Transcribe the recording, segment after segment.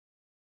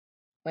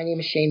My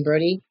name is Shane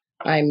Brody.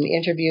 I'm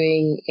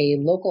interviewing a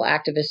local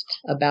activist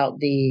about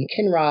the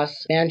Kinross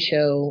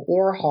Mancho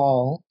ore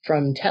haul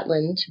from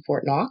Tetlin to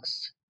Fort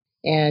Knox.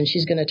 And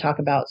she's going to talk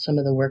about some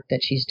of the work that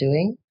she's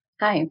doing.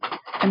 Hi,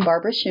 I'm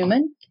Barbara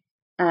Schumann.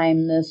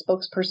 I'm the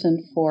spokesperson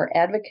for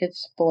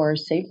Advocates for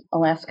Safe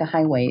Alaska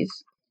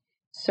Highways.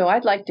 So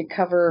I'd like to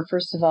cover,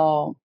 first of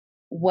all,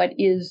 what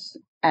is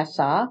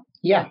ASA?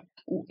 Yeah.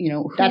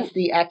 That's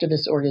the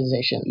activist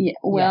organization. Yeah.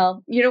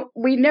 Well,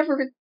 we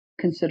never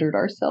considered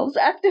ourselves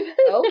activists.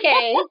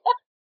 Okay.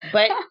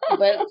 But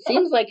it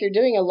seems like you're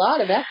doing a lot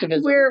of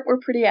activism. We're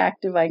pretty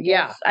active, I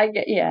guess.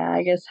 Yeah.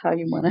 I guess how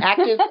you want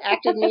to.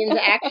 Active means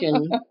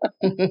action.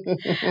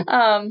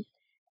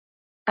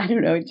 I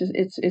don't know.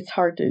 It's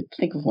hard to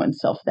think of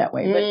oneself that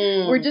way,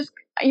 but we're just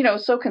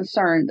so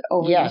concerned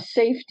over the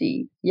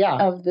safety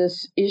of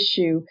this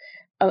issue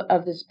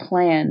of this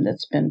plan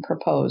that's been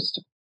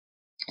proposed.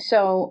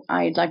 So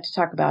I'd like to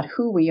talk about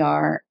who we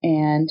are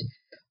and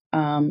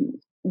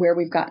where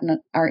we've gotten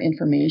our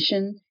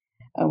information,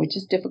 which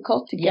is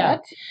difficult to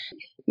get.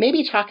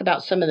 Maybe talk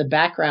about some of the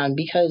background,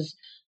 because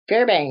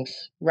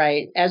Fairbanks,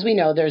 right, as we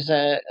know, there's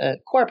a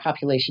core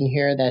population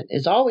here that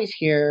is always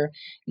here.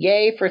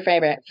 Yay for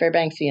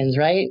Fairbanksians,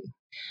 right?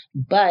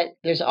 But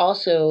there's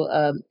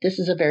also, this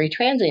is a very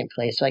transient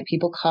place. Like,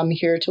 people come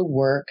here to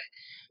work.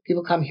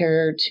 People come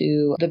here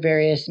to the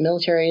various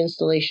military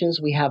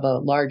installations. We have a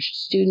large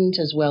student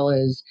as well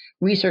as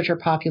researcher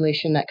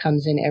population that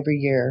comes in every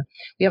year.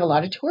 We have a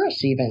lot of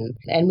tourists even.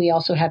 And we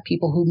also have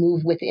people who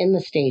move within the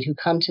state who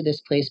come to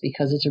this place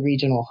because it's a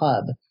regional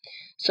hub.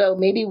 So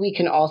maybe we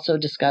can also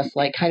discuss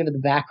like kind of the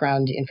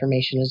background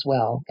information as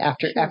well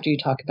after you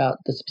talk about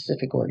the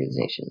specific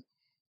organization.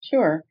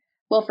 Sure.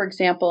 Well, for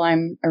example,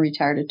 I'm a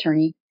retired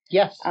attorney.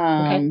 Yes.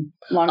 Okay.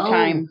 Long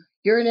time.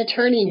 You're an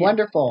attorney. Yeah.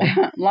 Wonderful.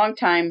 Long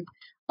time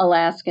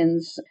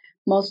Alaskans.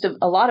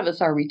 A lot of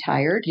us are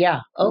retired. Yeah.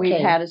 Okay. We've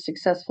had a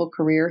successful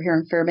career here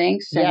in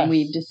Fairbanks, and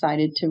we've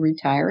decided to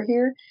retire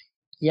here.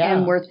 Yeah.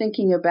 And we're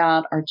thinking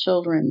about our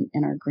children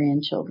and our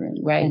grandchildren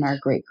and our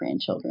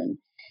great-grandchildren.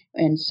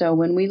 And so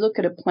when we look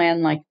at a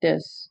plan like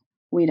this,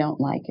 we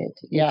don't like it.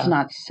 Yeah. It's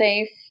not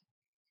safe.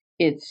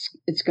 It's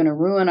going to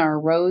ruin our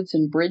roads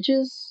and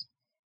bridges.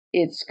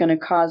 It's going to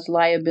cause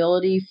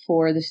liability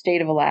for the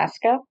state of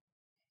Alaska,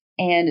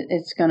 and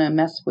it's going to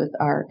mess with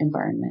our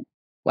environment.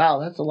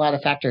 Wow, that's a lot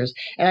of factors.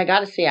 And I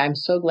got to say, I'm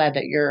so glad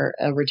that you're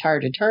a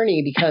retired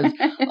attorney, because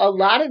a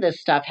lot of this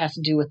stuff has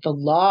to do with the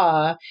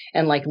law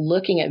and like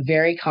looking at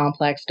very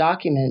complex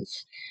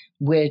documents,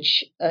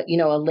 which, a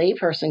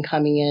layperson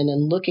coming in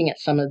and looking at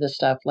some of this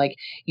stuff, like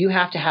you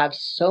have to have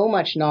so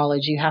much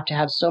knowledge, you have to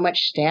have so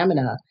much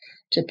stamina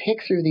to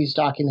pick through these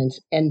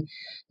documents and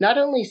not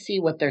only see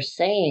what they're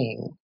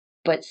saying,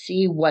 but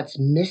see what's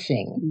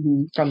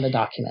missing from the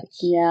documents.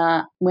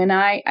 Yeah. When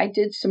I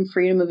did some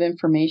Freedom of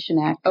Information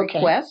Act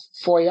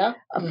requests. FOIA?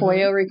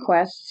 FOIA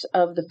requests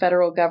of the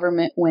federal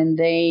government when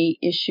they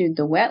issued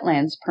the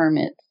wetlands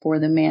permit for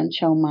the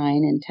Mancho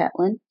mine in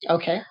Tetlin.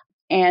 Okay.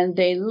 And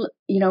they,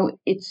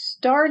 it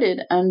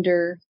started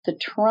under the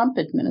Trump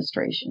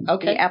administration.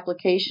 Okay. The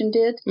application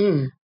did.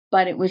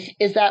 But it was...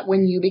 Is that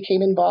when you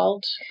became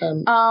involved?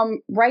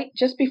 Right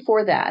just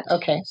before that.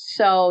 Okay.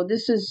 So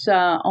this is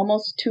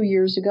almost 2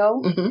 years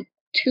ago. Mm-hmm.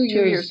 2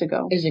 years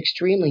ago. Is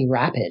extremely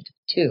rapid,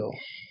 too.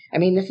 I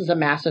mean, this is a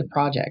massive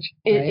project.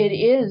 It right?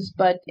 is,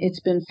 but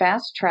it's been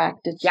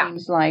fast-tracked, it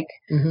seems like.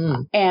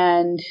 Mm-hmm.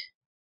 And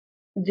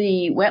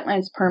the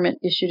wetlands permit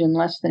issued in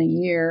less than a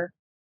year.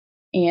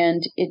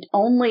 And it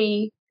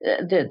only...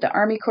 The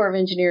Army Corps of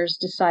Engineers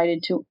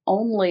decided to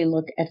only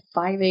look at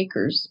 5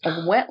 acres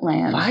of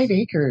wetlands. 5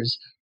 acres.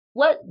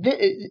 What?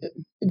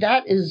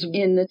 That is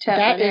in the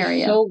Tetlin area. That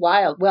is so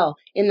wild. Well,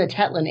 in the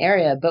Tetlin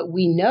area, but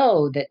we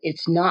know that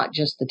it's not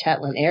just the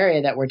Tetlin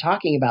area that we're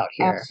talking about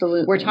here.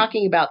 Absolutely. We're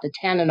talking about the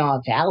Tanana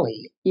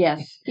Valley.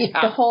 Yes.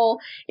 Yeah.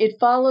 It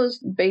follows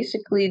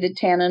basically the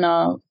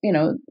Tanana,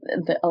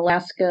 the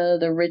Alaska,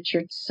 the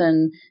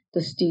Richardson,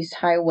 the Steese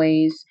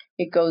highways.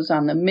 It goes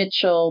on the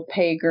Mitchell,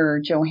 Pager,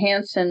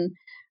 Johansson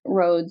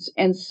roads.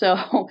 And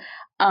so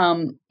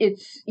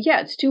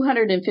it's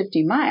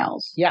 250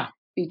 miles. Yeah.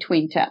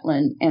 Between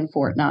Tetlin and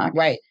Fort Knox.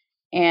 Right.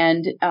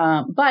 And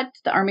but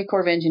the Army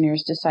Corps of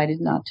Engineers decided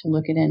not to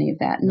look at any of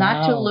that.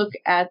 Not to look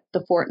at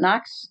the Fort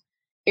Knox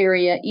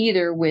area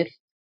either with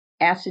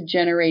acid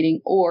generating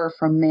ore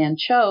from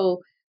Mancho.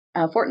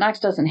 Fort Knox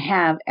doesn't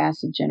have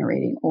acid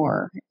generating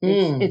ore.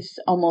 It's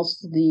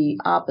almost the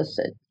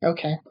opposite.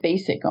 Okay.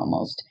 Basic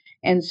almost.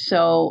 And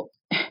so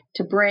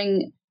to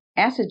bring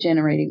acid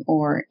generating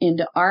ore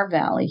into our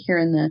valley here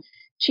in the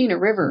Chena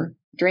River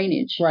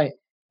drainage. Right.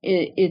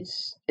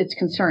 It's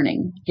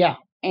concerning. Yeah.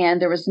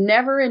 And there was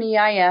never an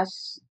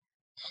EIS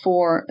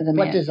for the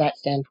What does that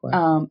stand for?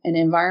 An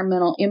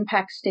environmental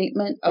impact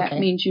statement. Okay. That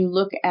means you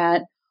look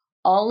at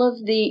all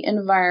of the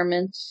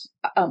environments,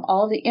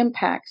 all of the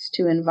impacts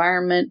to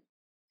environment,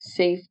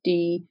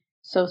 safety,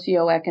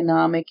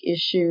 socioeconomic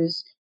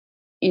issues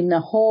in the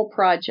whole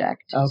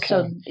project. Okay.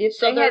 So if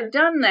they had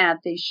done that,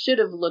 they should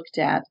have looked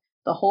at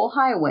the whole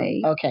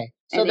highway. Okay.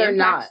 So and they're the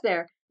not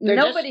there.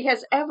 Nobody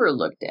has ever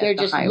looked at the highway.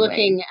 They're just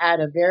looking at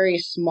a very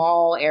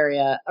small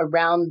area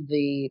around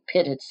the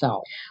pit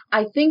itself.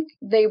 I think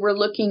they were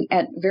looking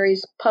at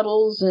various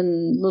puddles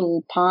and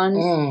little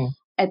ponds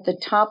at the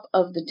top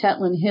of the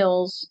Tetlin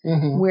Hills,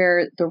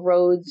 where the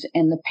roads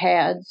and the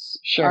pads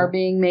are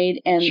being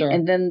made,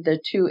 and then the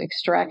 2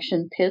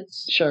 extraction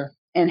pits.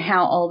 And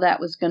how all that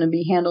was going to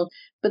be handled.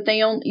 But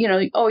they only,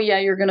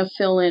 you're going to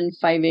fill in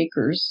 5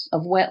 acres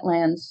of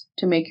wetlands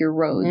to make your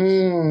roads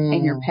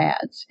and your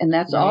pads. And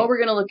that's all we're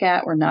going to look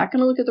at. We're not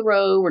going to look at the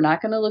road. We're not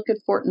going to look at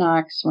Fort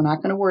Knox. We're not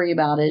going to worry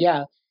about it.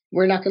 Yeah.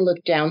 We're not going to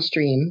look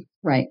downstream.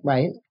 Right.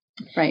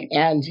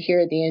 And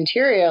here at the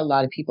interior, a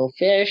lot of people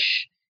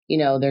fish.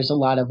 There's a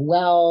lot of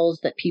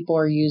wells that people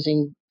are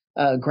using,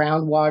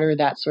 groundwater,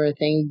 that sort of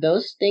thing.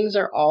 Those things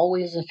are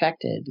always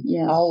affected.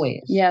 Yes.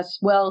 Always. Yes.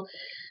 Well,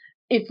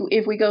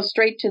 if we go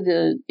straight to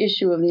the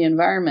issue of the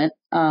environment,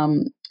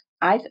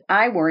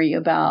 I worry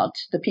about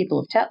the people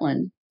of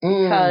Tetlin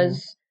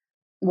because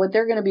what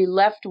they're going to be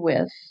left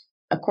with,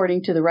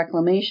 according to the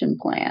reclamation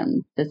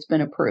plan that's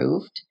been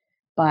approved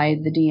by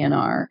the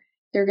DNR,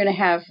 they're going to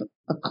have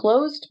a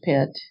closed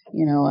pit,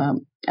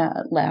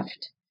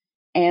 left,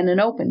 and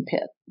an open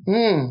pit.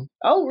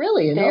 Oh,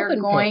 really? They're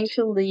going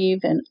to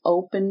leave an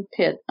open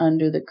pit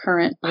under the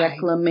current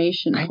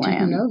reclamation plan. I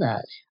didn't know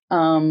that.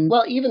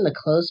 Well, even the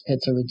closed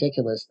pits are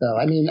ridiculous, though.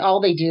 I mean,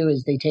 all they do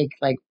is they take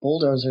like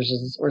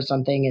bulldozers or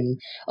something and,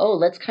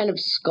 let's kind of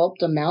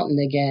sculpt a mountain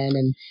again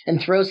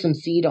and throw some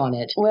seed on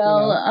it.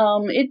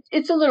 Well,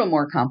 it's a little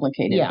more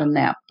complicated than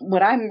that.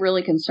 What I'm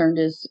really concerned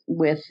is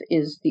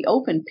the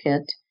open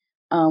pit,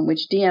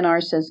 which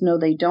DNR says, no,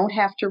 they don't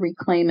have to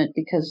reclaim it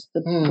because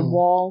the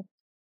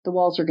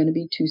walls are going to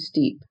be too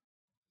steep.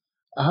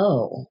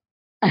 Oh,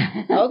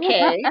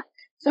 okay.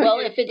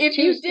 So if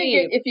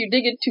you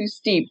dig it too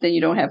steep, then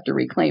you don't have to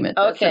reclaim it.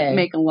 That doesn't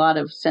make a lot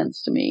of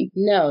sense to me.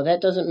 No,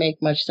 that doesn't make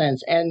much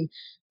sense. And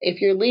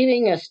if you're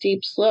leaving a steep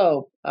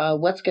slope,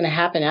 what's going to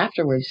happen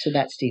afterwards to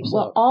that steep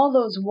slope? Well, all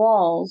those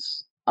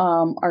walls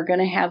are going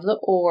to have the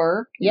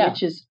ore,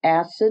 which is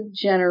acid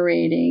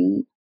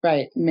generating,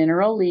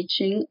 mineral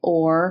leaching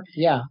ore,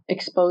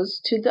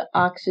 exposed to the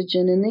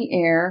oxygen in the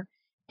air.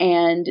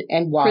 And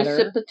water.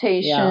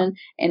 Precipitation,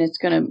 and it's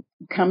going to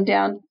come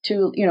down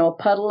to, a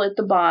puddle at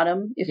the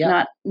bottom, if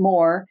not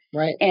more.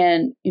 Right.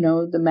 And,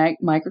 the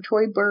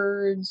migratory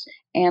birds,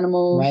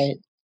 animals,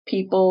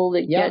 people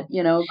that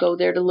go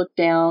there to look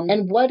down.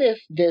 And what if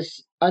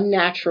this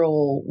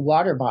unnatural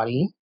water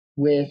body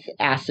with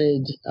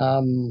acid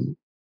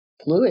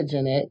fluids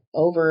in it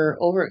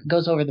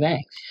goes over the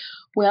banks?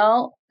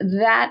 Well,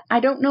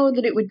 I don't know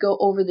that it would go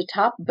over the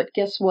top, but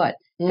guess what?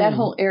 That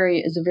whole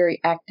area is a very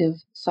active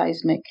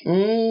seismic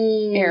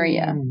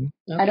area.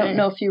 Okay. I don't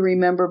know if you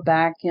remember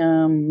back,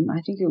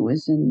 I think it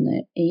was in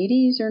the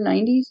 80s or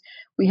 90s,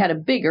 we had a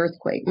big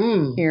earthquake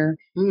here,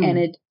 and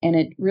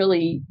it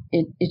really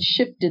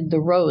shifted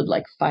the road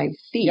like 5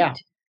 feet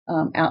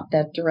out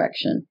that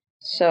direction.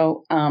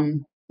 So,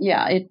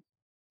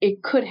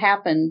 it could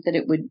happen that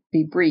it would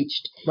be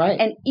breached. Right.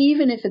 And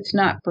even if it's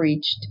not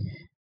breached,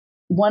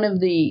 one of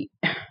the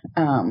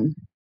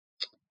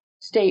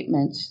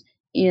statements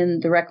in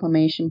the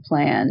reclamation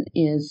plan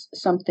is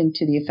something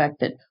to the effect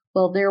that,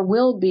 there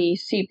will be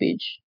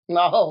seepage.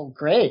 Oh,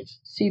 great.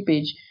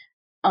 Seepage.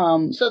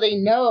 So they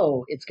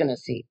know it's going to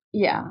seep.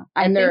 Yeah,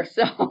 I think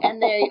so.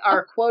 And they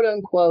are, quote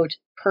unquote,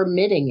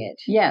 permitting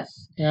it.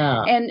 Yes.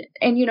 Yeah. And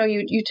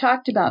you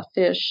talked about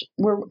fish.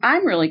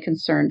 I'm really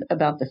concerned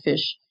about the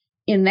fish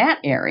in that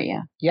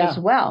area as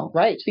well.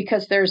 Right.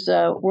 Because there's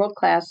a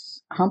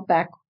world-class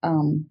humpback,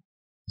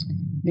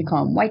 we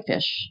call them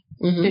whitefish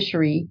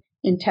fishery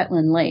in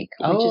Tetlin Lake,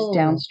 which is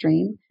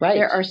downstream. Right.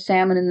 There are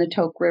salmon in the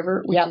Toke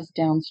River, which is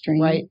downstream.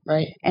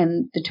 Right.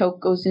 And the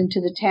Toke goes into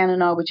the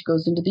Tanana, which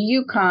goes into the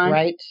Yukon.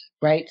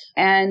 Right.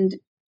 And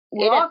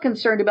we're all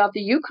concerned about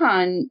the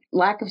Yukon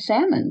lack of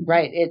salmon.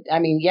 Right.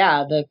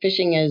 The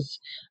fishing has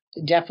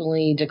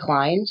definitely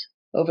declined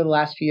over the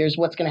last few years.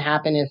 What's going to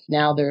happen if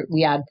now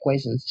we add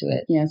poisons to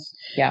it? Yes.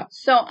 Yeah.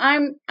 So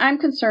I'm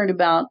concerned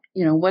about,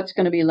 what's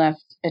going to be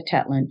left at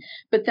Tetlin.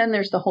 But then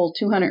there's the whole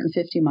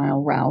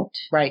 250-mile route.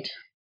 Right.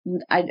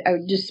 I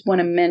just want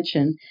to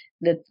mention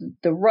that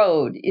the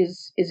road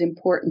is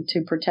important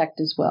to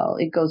protect as well.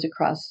 It goes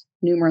across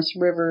numerous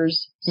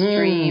rivers,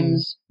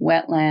 streams,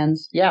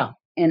 wetlands. Yeah.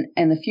 And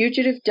the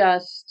fugitive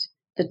dust,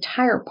 the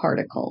tire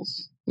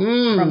particles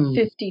from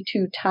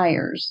 52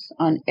 tires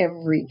on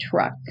every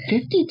truck.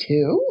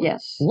 52?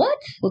 Yes. What?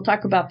 We'll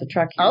talk about the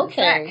truck here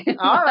Okay. in a sec.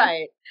 All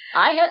right.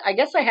 I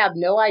guess I have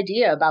no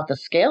idea about the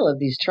scale of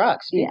these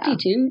trucks.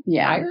 52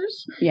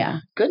 tires? Yeah.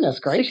 Goodness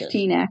gracious.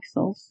 16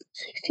 axles.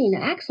 16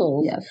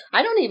 axles? Yes.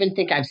 I don't even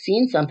think I've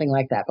seen something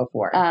like that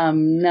before.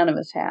 None of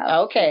us have.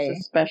 Okay.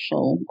 It's a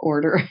special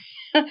order.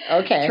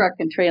 Okay. Truck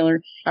and trailer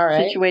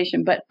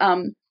situation. But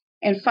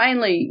and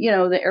finally,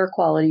 the air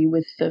quality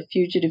with the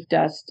fugitive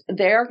dust,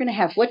 they are going to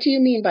have... What do you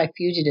mean by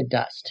fugitive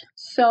dust?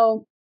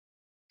 So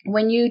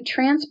when you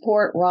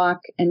transport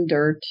rock and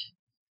dirt,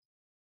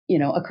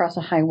 across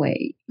a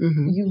highway,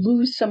 you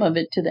lose some of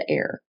it to the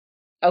air.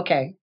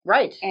 Okay.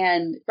 Right.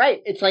 And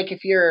it's like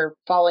if you're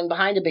following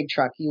behind a big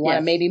truck, you want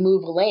to maybe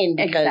move a lane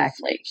because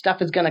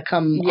stuff is going to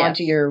come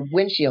onto your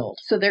windshield.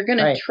 So they're going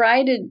to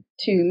try to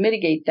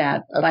mitigate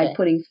that by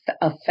putting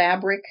a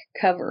fabric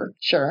cover.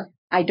 Sure.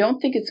 I don't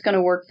think it's going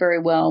to work very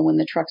well when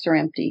the trucks are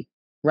empty.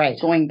 Right.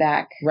 Going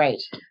back.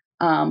 Right.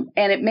 And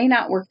it may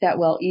not work that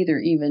well either,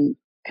 even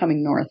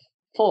coming north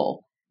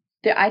full.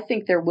 I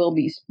think there will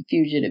be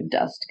fugitive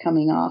dust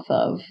coming off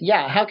of.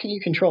 Yeah, how can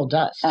you control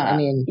dust? I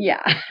mean,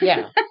 yeah.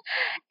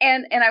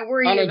 and I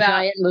worry on a about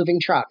giant moving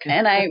truck.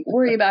 And I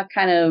worry about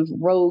kind of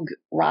rogue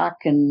rock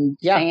and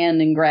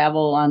sand and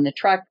gravel on the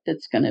truck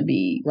that's going to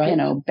be,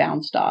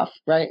 bounced off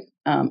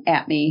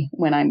at me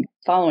when I'm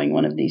following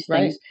one of these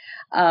things.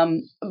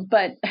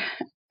 But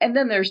and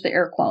then there's the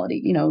air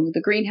quality,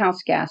 the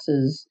greenhouse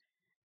gases,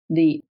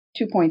 the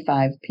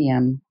 2.5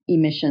 p.m.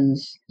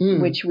 emissions,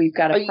 which we've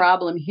got a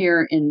problem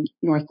here in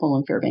North Pole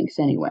and Fairbanks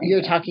anyway.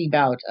 You're talking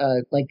about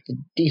like the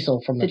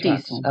diesel from the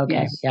trucks. Diesel. Okay.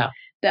 Yes.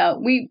 Yeah.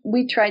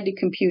 We tried to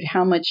compute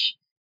how much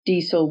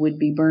diesel would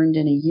be burned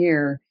in a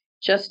year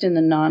just in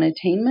the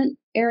non-attainment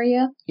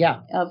area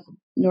of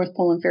North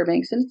Pole and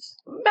Fairbanks, and it's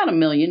about 1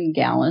 million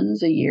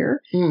gallons a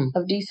year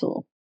of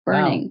diesel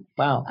burning.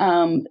 Wow.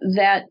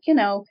 That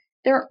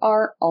there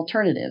are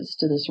alternatives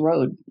to this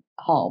road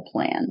haul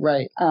plan.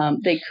 Right.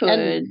 They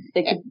could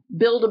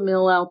build a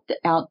mill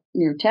out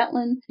near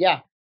Tetlin. Yeah.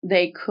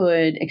 They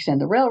could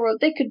extend the railroad.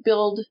 They could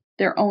build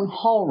their own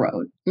haul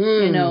road.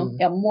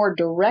 A more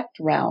direct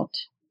route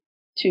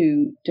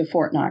to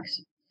Fort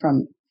Knox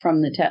from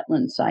the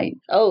Tetlin site.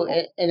 Oh,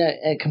 in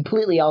a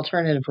completely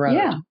alternative road.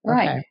 Yeah.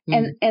 Right.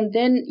 Okay. And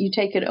then you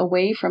take it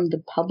away from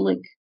the public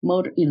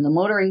motor, the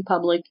motoring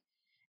public,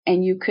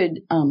 and you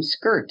could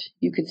skirt.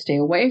 You could stay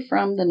away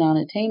from the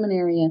non-attainment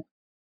area.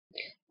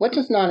 What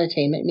does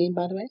non-attainment mean,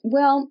 by the way?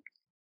 Well,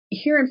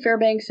 here in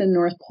Fairbanks and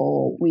North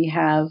Pole, we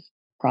have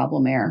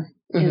problem air,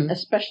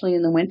 especially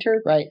in the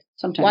winter. Right.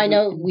 Sometimes. Well, I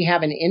know we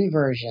have an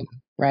inversion,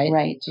 right?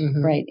 Right.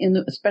 Right.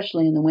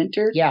 Especially in the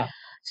winter. Yeah.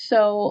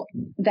 So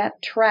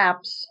that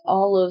traps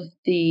all of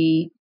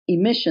the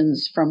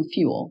emissions from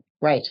fuel.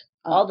 Right.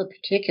 All the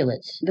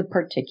particulates. The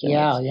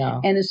particulates. Yeah.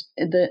 And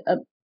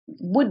the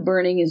wood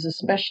burning is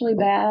especially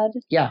bad.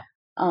 Yeah.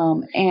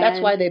 And that's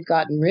why they've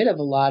gotten rid of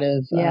a lot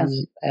of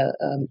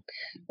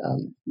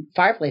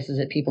fireplaces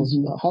at people's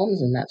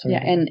homes and that sort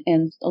of thing.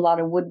 And a lot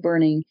of wood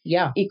burning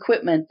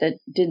equipment that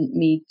didn't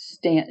meet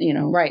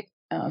right.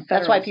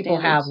 That's why people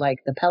have like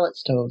the pellet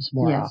stoves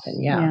more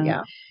often.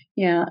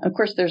 Yeah. Of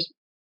course, there's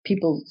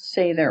people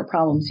say there are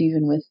problems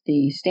even with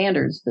the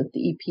standards that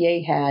the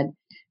EPA had.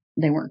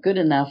 They weren't good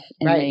enough,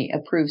 and they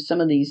approved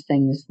some of these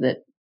things that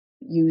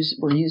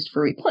were used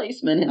for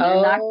replacement, and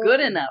they're not good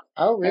enough.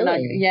 Oh,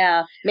 really?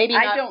 Maybe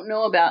I don't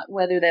know about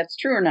whether that's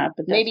true or not,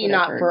 but that's maybe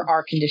not for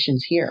our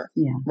conditions here.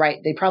 Yeah, right.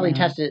 They probably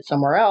tested it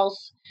somewhere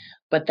else,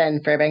 but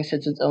then Fairbanks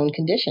has its own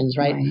conditions,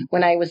 right?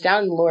 When I was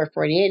down in the lower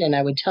 48 and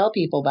I would tell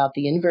people about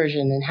the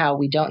inversion and how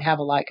we don't have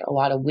a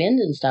lot of wind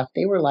and stuff,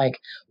 they were like,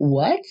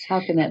 "What? How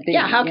can that be?"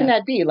 Yeah, how can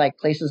that be? Like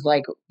places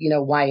like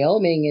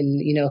Wyoming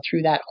and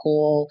through that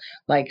whole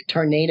like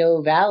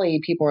Tornado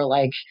Valley, people are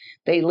like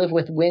they live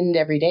with wind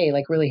every day,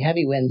 like really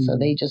heavy wind. So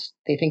they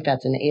think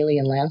that's an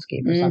alien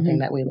landscape or something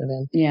that we live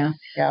in. Yeah.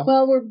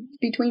 Well, we're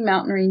between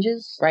mountain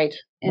ranges, right?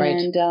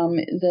 And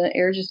the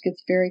air just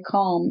gets very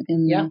calm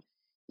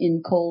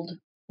in cold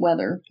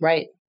weather.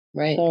 Right.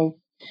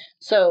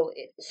 So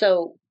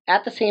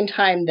at the same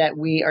time that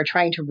we are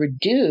trying to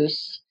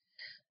reduce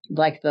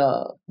like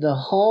the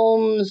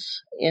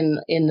homes in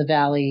the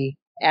valley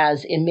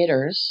as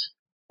emitters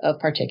of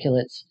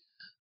particulates,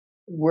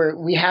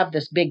 we have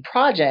this big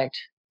project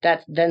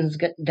that then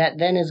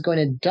is going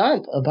to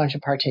dump a bunch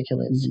of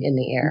particulates in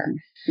the air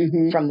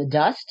from the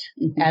dust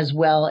as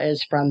well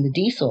as from the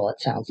diesel,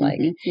 it sounds like.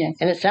 Yes.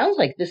 And it sounds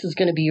like this is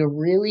going to be a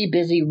really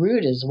busy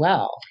route as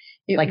well.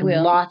 It like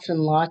will. Lots and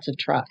lots of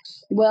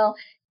trucks. Well,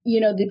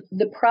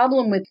 the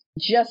problem with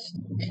just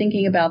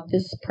thinking about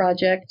this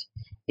project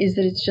is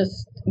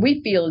that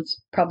we feel it's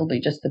probably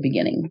just the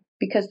beginning,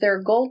 because there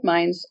are gold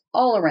mines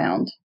all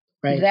around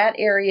that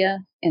area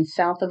and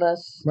south of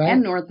us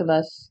and north of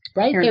us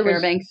here in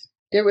Fairbanks.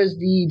 There was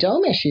the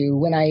dome issue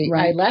when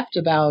I left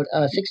about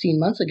 16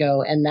 months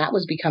ago, and that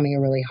was becoming a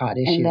really hot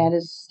issue. And that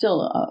is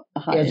still a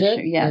hot issue. Is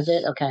it? Yes. Is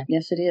it? Okay.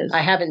 Yes, it is.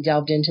 I haven't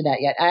delved into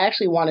that yet. I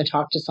actually want to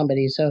talk to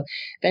somebody. So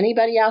if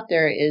anybody out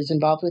there is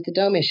involved with the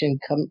dome issue,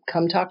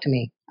 come talk to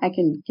me. I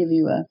can give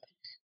you a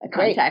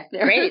contact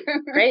there.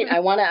 Great. I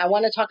want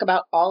to talk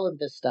about all of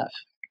this stuff.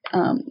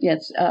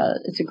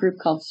 It's a group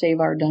called Save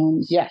Our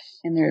Domes. Yes.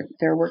 And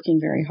they're working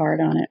very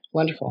hard on it.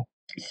 Wonderful.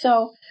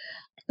 So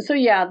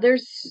yeah,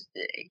 there's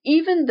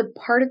even the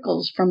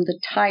particles from the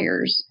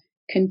tires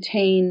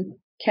contain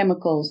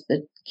chemicals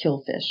that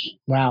kill fish.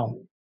 Wow.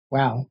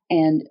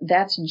 And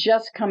that's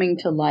just coming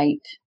to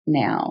light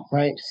now.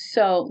 Right.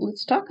 So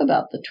let's talk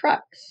about the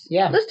trucks.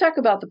 Yeah. Let's talk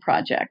about the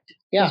project.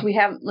 Yeah.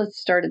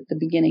 Let's start at the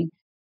beginning.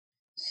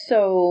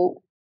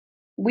 So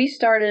we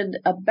started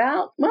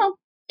about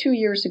 2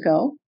 years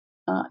ago,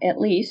 at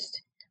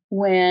least,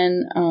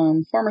 when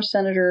former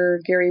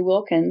Senator Gary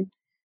Wilkin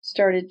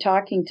started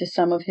talking to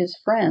some of his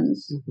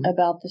friends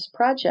about this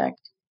project.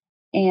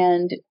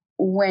 And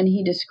when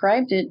he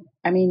described it,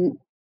 and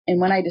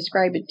when I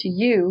describe it to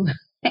you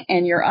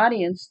and your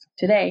audience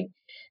today,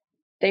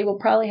 they will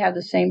probably have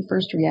the same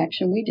first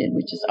reaction we did,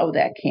 which is, oh,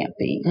 that can't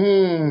be.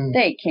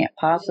 They can't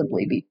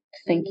possibly be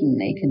thinking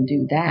they can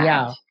do that.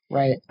 Yeah,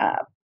 right.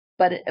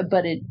 But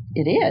it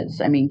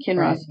is.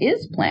 Kinross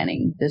is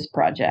planning this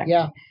project.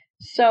 Yeah.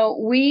 So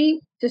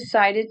we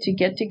decided to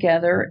get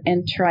together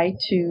and try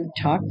to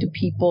talk to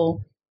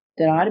people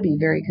that ought to be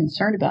very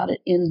concerned about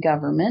it in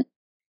government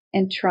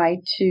and try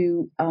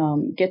to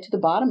get to the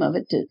bottom of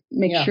it to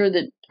make sure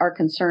that our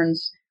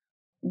concerns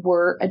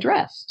were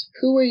addressed.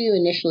 Who were you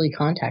initially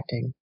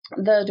contacting?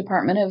 The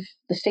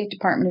State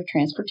Department of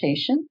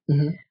Transportation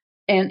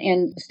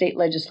and state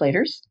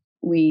legislators.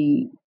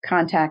 We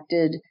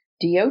contacted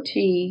DOT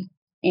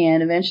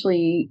and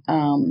eventually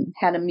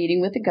had a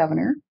meeting with the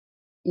governor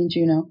in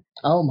Juneau.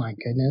 Oh my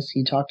goodness,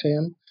 you talked to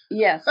him?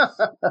 Yes,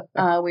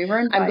 we were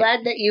invited. I'm glad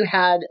that you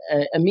had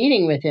a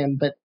meeting with him,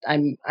 but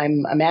I'm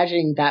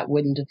imagining that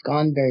wouldn't have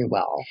gone very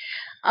well.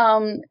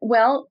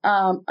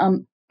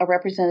 A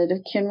representative,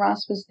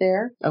 Kinross, was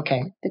there.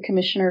 Okay. The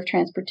Commissioner of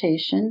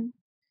Transportation,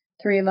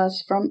 3 of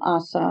us from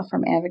ASA,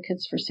 from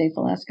Advocates for Safe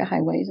Alaska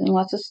Highways, and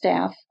lots of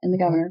staff and the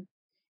governor.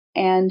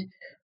 And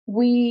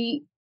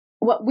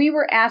what we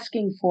were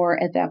asking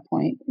for at that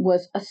point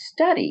was a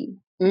study.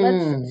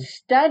 Let's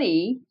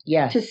study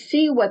to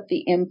see what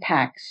the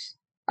impacts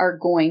are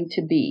going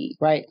to be.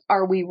 Right.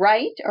 Are we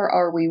right or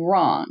are we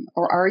wrong?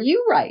 Or are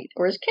you right?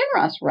 Or is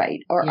Kinross right?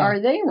 Or are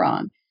they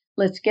wrong?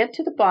 Let's get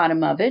to the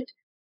bottom of it.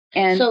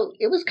 And so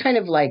it was kind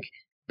of like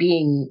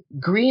being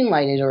green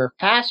lighted or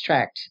fast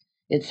tracked,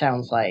 it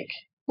sounds like.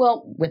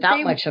 Well,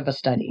 without much of a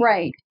study.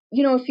 Right.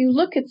 If you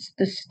look at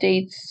the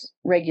state's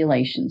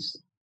regulations,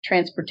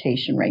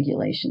 transportation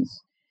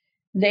regulations,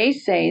 they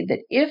say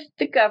that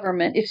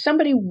if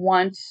somebody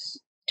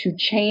wants to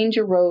change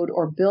a road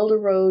or build a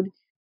road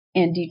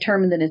and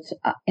determine that it's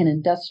an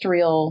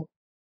industrial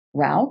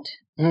route,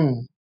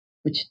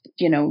 which,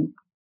 an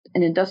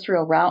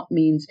industrial route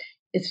means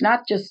it's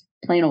not just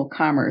plain old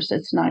commerce.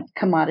 It's not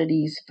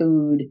commodities,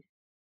 food,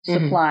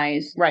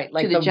 supplies right,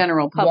 like to the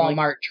general public.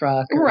 Walmart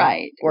truck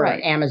or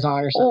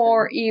Amazon or something.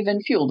 Or even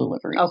fuel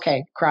deliveries.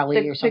 Okay,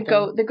 Crowley or something.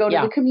 That go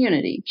to the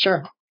community.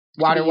 Sure.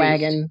 Water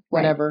wagon,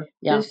 whatever. Right.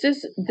 Yeah.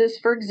 This,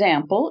 for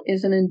example,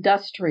 is an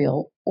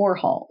industrial ore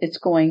haul. It's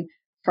going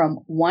from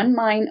one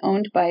mine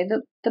owned by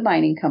the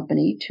mining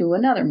company to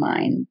another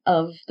mine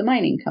of the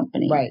mining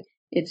company. Right.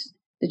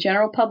 The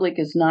general public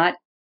is not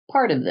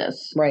part of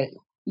this. Right.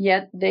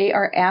 Yet they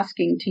are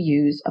asking to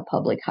use a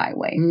public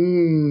highway.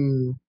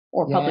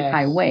 Or public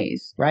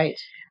highways. Right.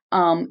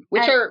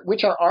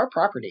 Which are our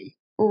property.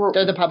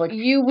 They're the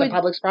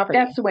public's property.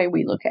 That's the way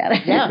we look at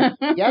it. Yeah.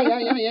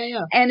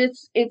 And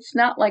it's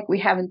not like we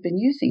haven't been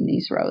using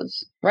these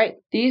roads. Right.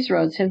 These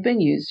roads have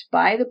been used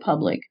by the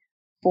public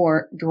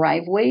for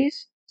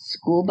driveways,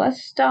 school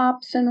bus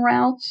stops and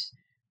routes,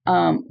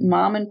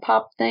 mom and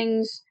pop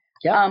things.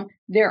 Yeah.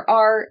 There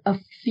are a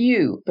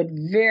few, but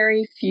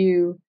very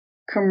few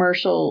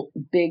commercial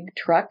big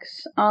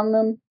trucks on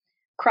them.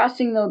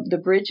 Crossing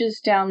the bridges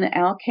down the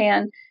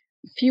Alcan,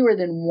 fewer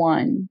than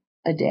one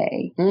a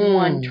day.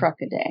 One truck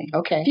a day.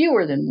 Okay.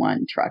 Fewer than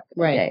one truck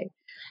a day.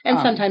 And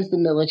sometimes the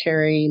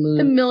military moves.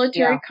 The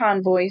military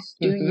convoys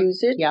do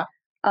use it. Yeah.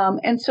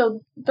 And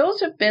so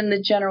those have been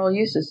the general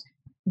uses.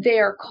 They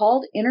are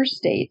called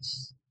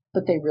interstates,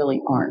 but they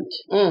really aren't.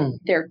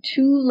 They're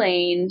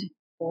 2-laned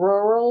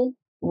rural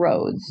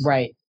roads.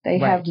 Right. They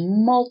have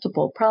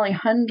multiple, probably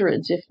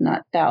hundreds, if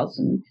not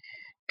thousands,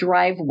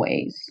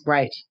 driveways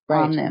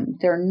on them.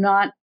 They're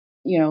not,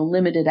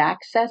 limited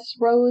access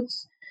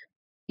roads.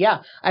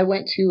 Yeah. I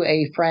went to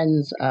a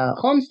friend's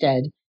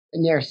homestead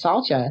near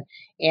Salcha,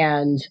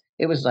 and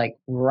it was like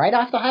right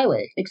off the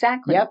highway.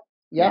 Exactly. Yep.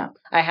 Yeah.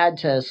 I had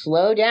to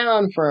slow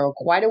down for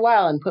quite a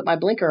while and put my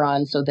blinker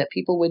on so that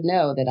people would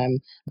know that I'm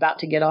about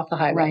to get off the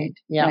highway. Right.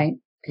 Yeah. Right.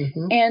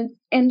 And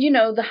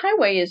the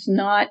highway is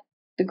not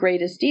the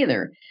greatest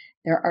either.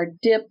 There are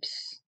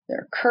dips, there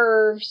are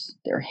curves,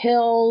 there are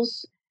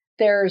hills.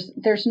 There's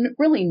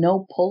really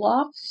no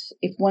pull-offs.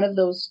 If one of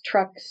those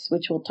trucks,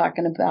 which we'll talk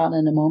about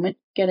in a moment,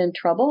 get in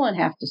trouble and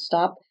have to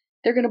stop,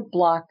 they're going to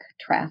block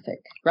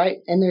traffic. Right.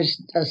 And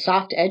there's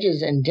soft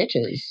edges and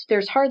ditches.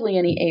 There's hardly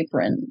any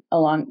apron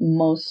along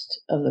most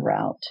of the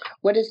route.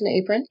 What is an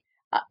apron?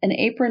 An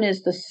apron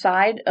is the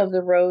side of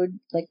the road,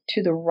 like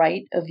to the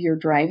right of your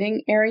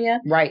driving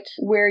area. Right.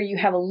 Where you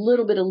have a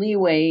little bit of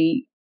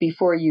leeway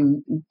before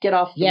you get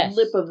off the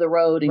lip of the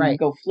road and you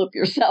go flip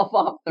yourself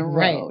off the road.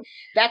 Right.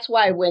 That's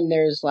why when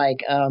there's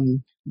like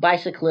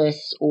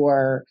bicyclists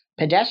or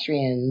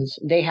pedestrians,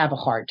 they have a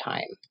hard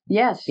time.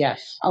 Yes.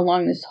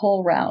 Along this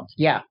whole route.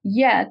 Yeah.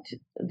 Yet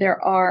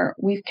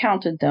we've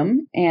counted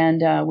them,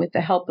 and with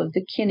the help of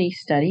the Kinney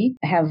study,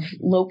 have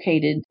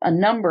located a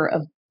number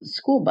of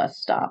school bus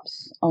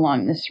stops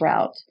along this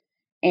route.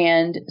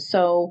 And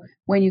so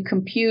when you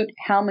compute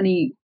how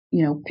many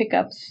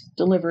pickups,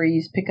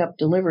 deliveries, pickup,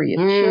 delivery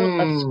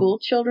of school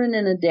children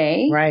in a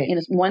day, in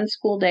one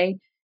school day,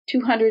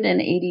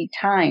 280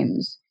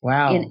 times.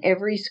 Wow. In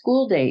every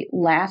school day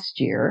last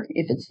year,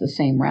 if it's the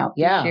same route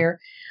this year,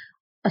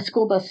 a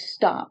school bus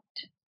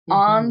stopped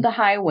on the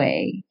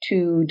highway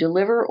to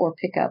deliver or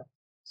pick up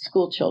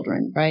school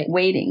children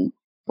waiting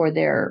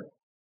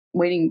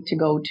to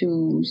go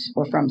to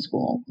or from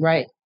school.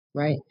 Right.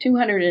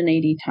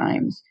 280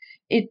 times.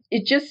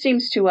 It just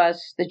seems to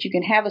us that you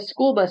can have a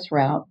school bus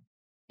route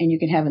and you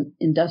can have an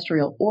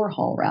industrial ore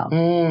haul route,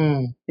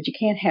 but you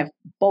can't have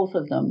both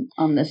of them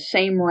on the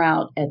same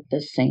route at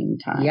the same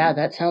time. Yeah,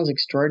 that sounds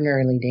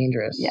extraordinarily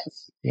dangerous.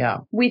 Yes. Yeah.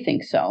 We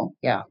think so.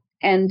 Yeah.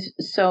 And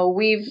so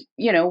we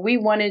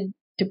wanted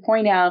to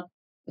point out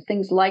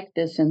things like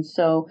this. And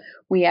so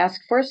we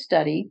asked for a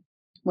study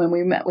when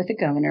we met with the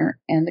governor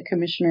and the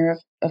commissioner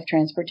of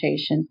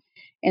transportation,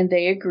 and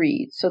they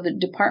agreed. So the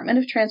Department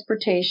of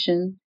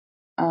Transportation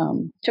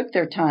took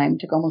their time,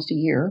 took almost a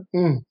year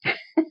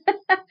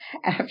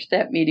after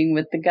that meeting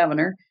with the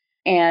governor,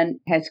 and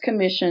has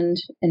commissioned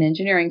an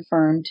engineering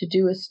firm to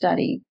do a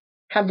study.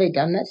 Have they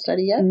done that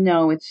study yet?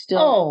 No, it's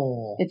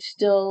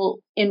still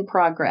in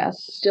progress.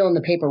 Still in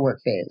the paperwork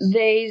phase.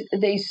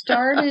 They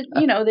started,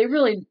 they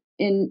really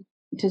in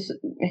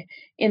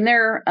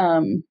their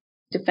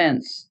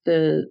defense,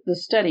 the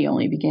study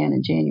only began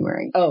in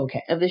January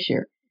of this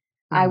year.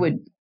 I would,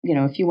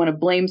 if you want to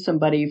blame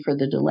somebody for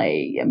the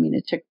delay,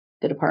 it took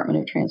the Department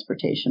of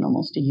Transportation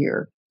almost a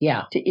year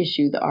to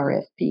issue the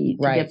RFP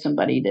to get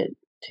somebody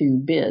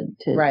to bid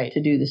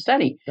to do the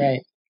study.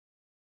 Right.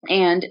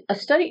 And a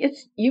study,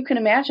 you can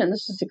imagine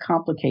this is a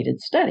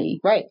complicated study.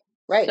 Right.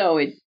 So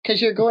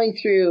because you're going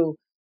through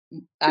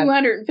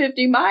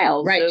 250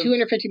 miles. Right,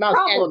 250 miles.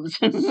 Problems.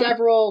 And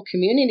several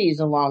communities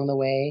along the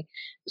way,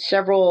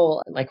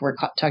 like we're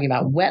talking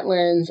about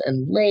wetlands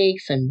and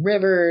lakes and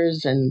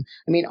rivers and,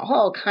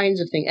 all kinds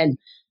of things. And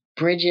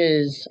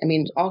bridges,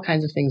 all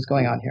kinds of things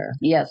going on here.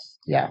 Yes.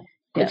 Yeah.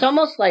 Yes. It's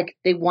almost like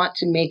they want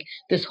to make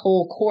this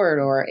whole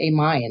corridor a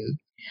mine.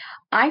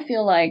 I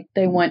feel like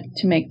they want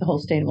to make the whole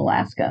state of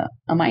Alaska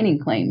a mining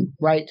claim.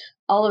 Right.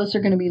 All of us are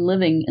going to be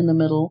living in the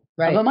middle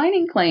of a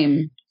mining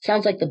claim.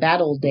 Sounds like the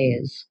bad old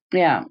days.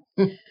 Yeah.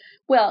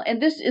 Well,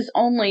 and this is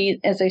only,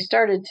 as I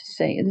started to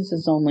say, this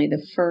is only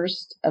the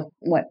first of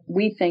what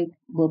we think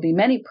will be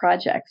many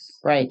projects,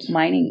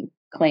 mining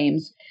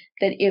claims,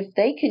 that if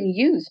they can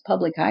use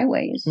public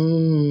highways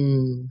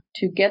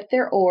to get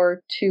their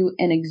ore to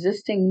an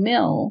existing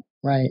mill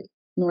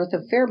north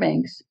of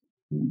Fairbanks,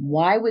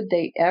 why would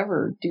they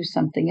ever do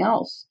something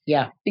else?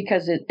 Yeah.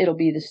 Because it'll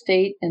be the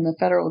state and the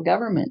federal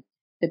government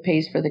that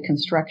pays for the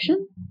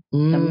construction, the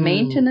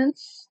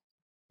maintenance,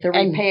 the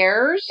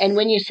repairs. And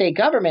when you say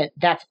government,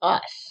 that's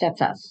us.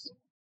 That's us.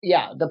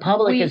 Yeah, the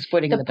public is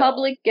footing the bill. The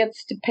public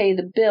gets to pay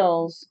the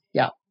bills.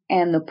 Yeah.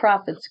 And the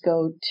profits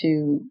go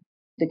to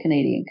the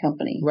Canadian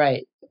company.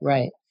 Right.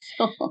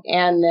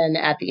 And then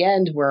at the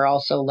end, we're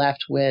also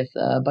left with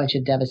a bunch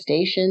of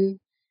devastation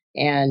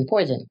and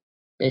poison,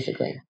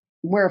 basically.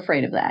 We're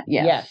afraid of that,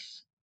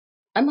 yes.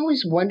 I'm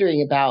always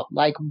wondering about,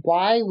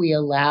 why we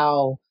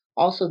allow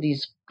also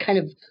these kind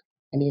of,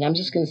 I'm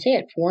just going to say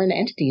it, foreign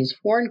entities,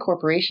 foreign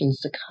corporations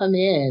to come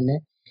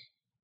in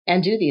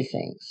and do these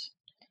things.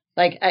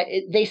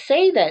 They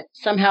say that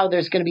somehow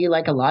there's going to be, a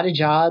lot of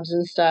jobs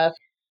and stuff,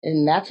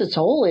 and that's its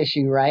whole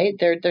issue, right?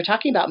 They're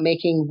talking about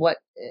making what,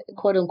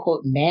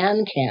 quote-unquote,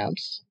 man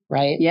camps,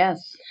 right? Yes.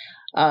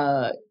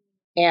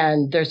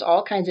 And there's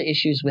all kinds of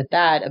issues with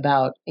that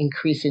about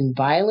increasing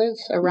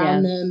violence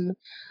around them,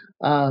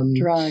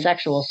 drugs.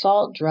 Sexual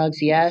assault, drugs,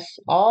 yes,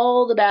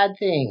 all the bad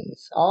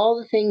things, all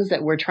the things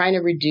that we're trying to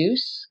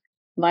reduce.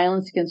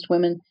 Violence against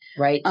women.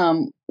 Right.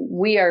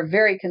 We are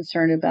very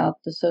concerned about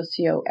the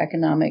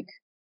socioeconomic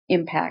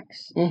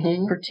impacts,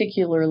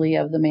 particularly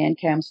of the man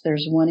camps.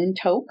 There's one in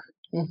Tok,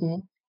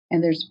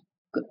 and there's,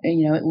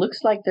 it looks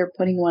like they're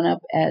putting one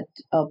up at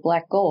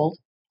Black Gold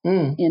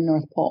in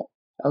North Pole.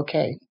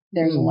 Okay.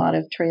 There's a lot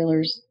of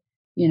trailers,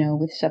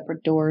 with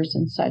separate doors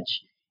and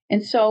such.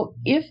 And so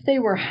if they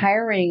were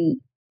hiring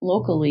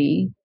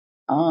locally,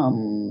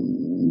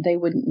 they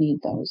wouldn't need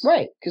those.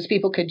 Right, because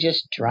people could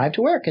just drive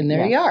to work and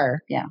there you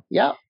are. Yeah.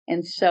 Yeah.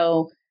 And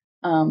so,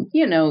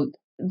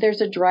 there's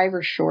a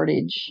driver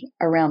shortage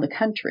around the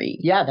country.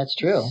 Yeah, that's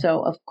true. So,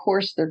 of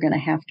course, they're going to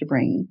have to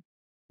bring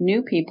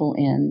new people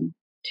in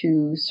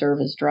to serve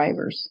as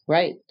drivers.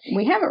 Right.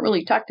 We haven't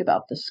really talked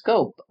about the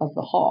scope of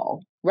the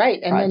haul.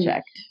 Right.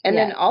 Project.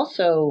 Then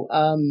also,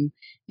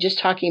 just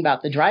talking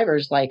about the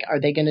drivers, are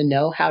they going to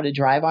know how to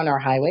drive on our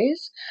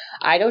highways?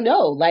 I don't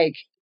know.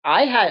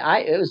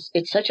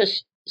 It's such a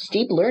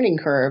steep learning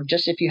curve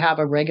just if you have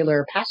a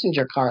regular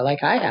passenger car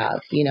like I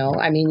have, we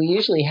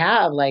usually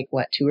have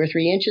 2 or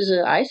 3 inches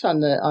of ice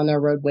on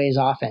our roadways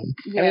often.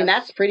 Yes.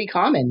 That's pretty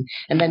common.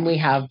 And then we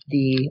have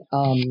the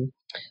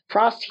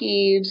frost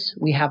heaves.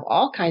 We have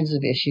all kinds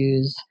of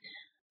issues.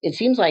 It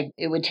seems like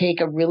it would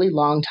take a really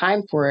long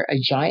time for a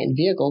giant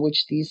vehicle,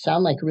 which these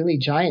sound like really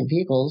giant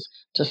vehicles,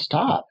 to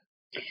stop.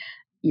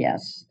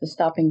 Yes, the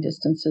stopping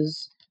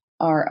distances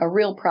are a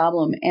real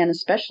problem, and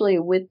especially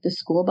with the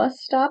school bus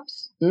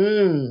stops.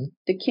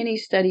 The Kinney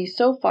study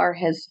so far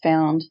has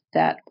found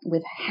that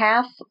with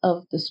half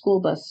of the school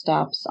bus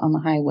stops on the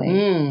highway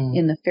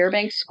in the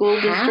Fairbanks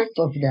School District,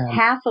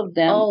 half of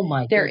them, oh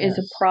my there goodness.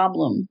 is a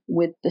problem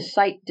with the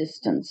sight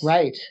distance.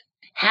 Right.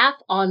 Half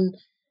on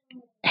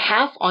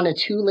a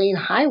 2-lane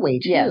highway,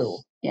 too.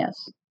 Yes.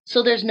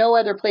 So there's no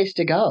other place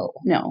to go.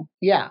 No.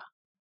 Yeah.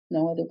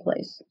 No other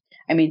place.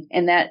 I mean,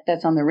 and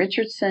that's on the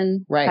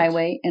Richardson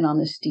Highway and on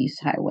the Steese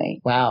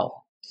Highway.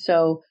 Wow.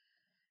 So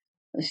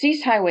the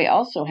Steese Highway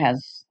also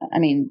has,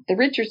 the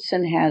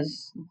Richardson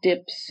has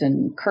dips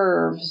and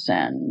curves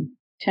and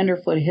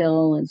Tenderfoot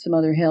Hill and some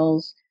other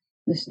hills.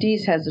 The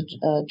Steese has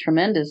a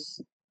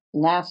tremendous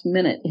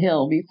last-minute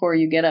hill before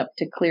you get up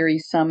to Cleary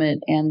Summit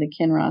and the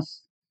Kinross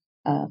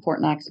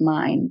Fort Knox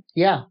mine.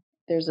 Yeah.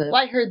 Well,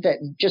 I heard that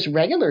just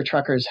regular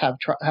truckers have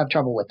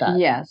trouble with that.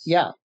 Yes.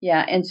 Yeah.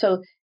 Yeah, and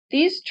so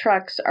these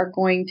trucks are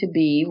going to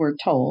be, we're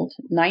told,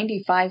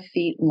 95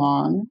 feet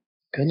long.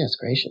 Goodness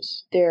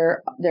gracious.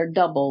 They're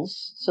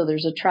doubles, so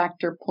there's a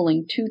tractor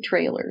pulling 2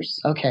 trailers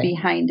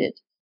behind it.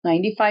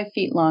 95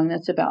 feet long,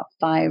 that's about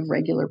 5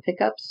 regular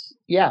pickups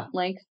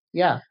length.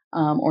 Yeah.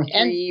 Or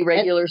 3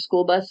 regular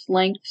school bus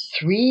lengths.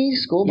 3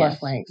 school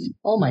bus lengths.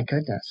 Oh my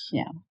goodness.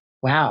 Yeah.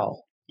 Wow.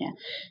 Yeah.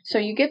 So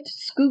you get to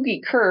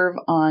Skoogee Curve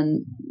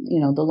on,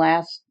 the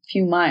last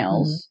few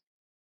miles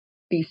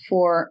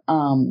before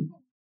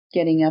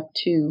getting up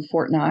to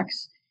Fort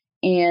Knox,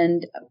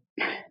 and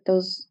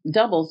those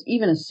doubles,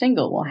 even a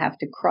single, will have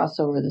to cross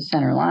over the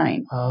center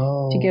line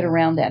to get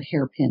around that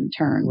hairpin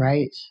turn.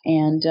 Right.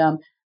 And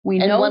we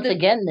know once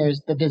again,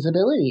 there's the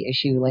visibility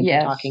issue like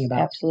you're talking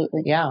about.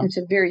 Absolutely. Yeah. It's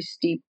a very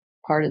steep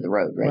part of the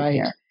road right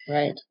there.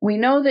 Right. We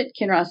know that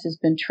Kinross has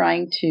been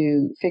trying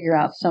to figure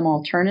out some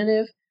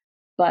alternative,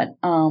 but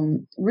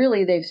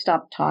really they've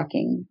stopped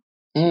talking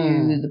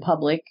to the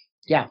public.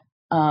 Yeah.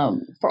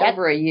 For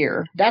over a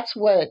year. That's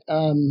what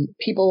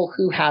people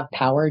who have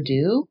power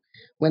do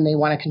when they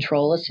want to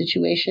control a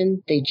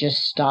situation. They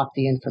just stop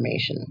the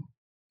information.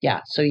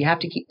 Yeah, so you have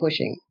to keep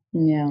pushing.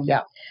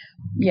 Yeah,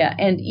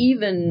 and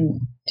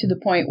even to the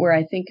point where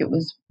I think it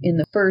was in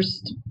the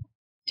first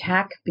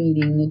TAC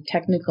meeting, the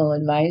Technical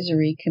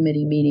Advisory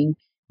Committee meeting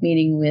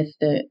with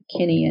the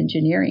Kinney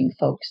engineering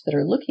folks that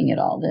are looking at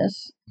all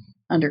this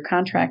under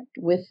contract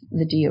with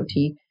the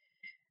DOT.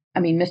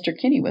 Mr.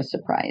 Kinney was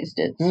surprised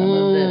at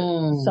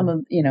some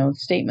of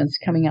statements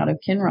coming out of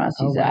Kinross.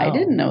 He said, "I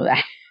didn't know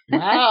that."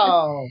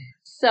 Wow.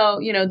 So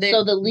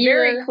they're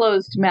very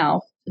closed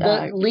mouth.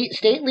 The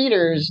state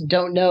leaders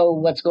don't know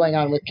what's going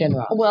on with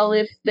Kinross. Well,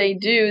 if they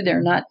do,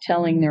 they're not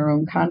telling their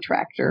own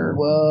contractor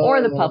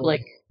or the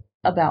public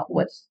about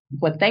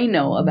what they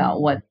know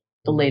about what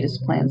the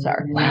latest plans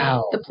are.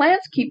 Wow. The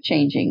plans keep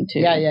changing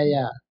too.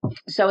 Yeah.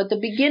 So at the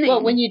beginning...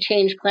 Well, when you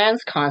change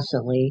plans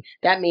constantly,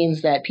 that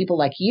means that people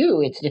like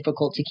you, it's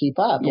difficult to keep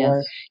up.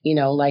 Yes.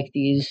 Or, like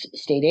these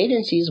state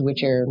agencies,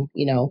 which are,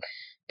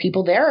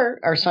 people there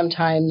are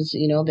sometimes,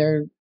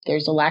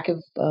 there's a lack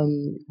of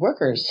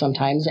workers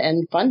sometimes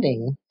and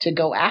funding to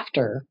go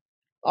after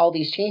all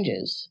these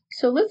changes.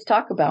 So let's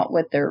talk about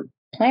what they're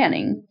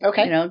planning.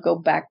 Okay. Go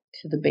back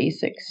to the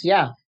basics.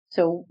 Yeah.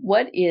 So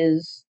what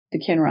is the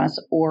Kinross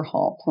ore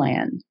haul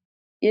plan?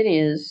 It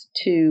is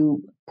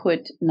to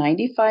put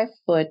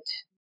 95-foot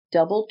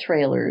double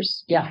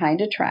trailers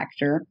behind a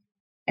tractor.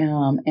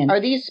 And are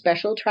these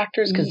special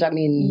tractors? Because,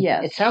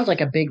 yes. It sounds like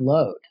a big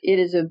load. It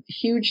is a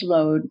huge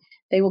load.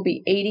 They will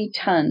be 80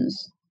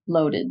 tons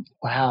loaded.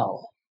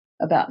 Wow.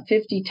 About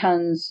 50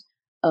 tons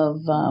of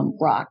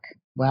rock.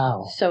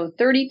 Wow. So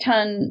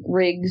 30-ton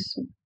rigs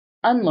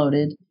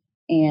unloaded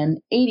and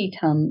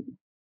 80-ton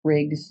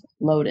rigs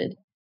loaded.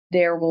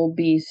 There will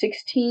be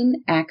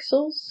 16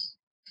 axles,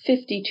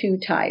 52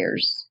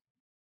 tires.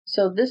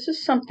 So this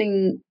is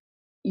something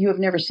you have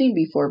never seen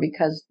before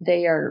because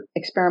they are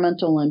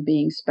experimental and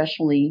being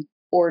specially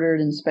ordered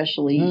and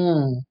specially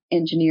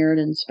engineered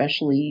and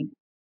specially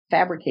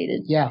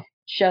fabricated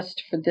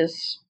just for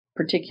this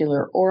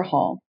particular ore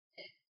haul.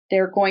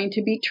 They're going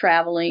to be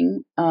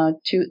traveling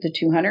to the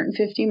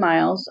 250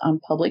 miles on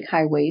public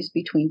highways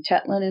between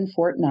Tetlin and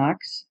Fort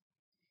Knox.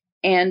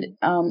 And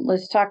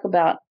let's talk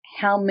about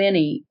how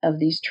many of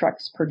these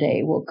trucks per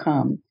day will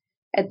come.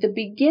 At the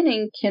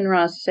beginning,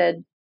 Kinross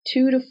said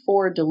 2 to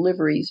 4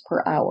 deliveries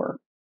per hour.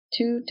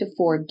 2 to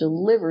 4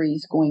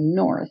 deliveries going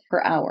north per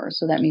hour.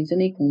 So that means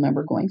an equal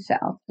number going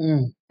south.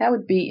 That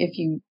would be, if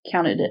you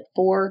counted at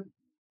 4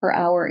 per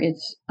hour,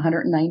 it's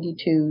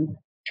 192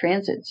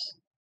 transits.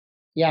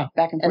 Yeah.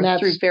 Back and forth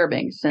through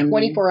Fairbanks. And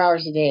 24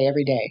 hours a day,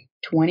 every day.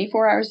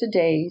 24 hours a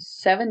day,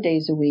 7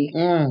 days a week,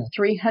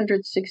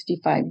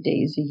 365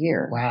 days a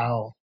year.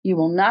 Wow. You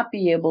will not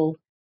be able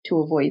to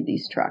avoid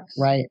these trucks.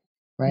 Right.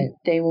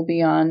 They will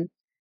be on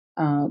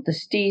the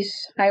Steese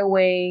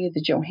Highway,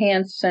 the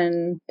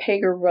Johansson,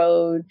 Pager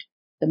Road,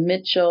 the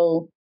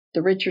Mitchell,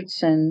 the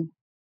Richardson,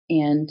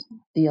 and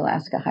the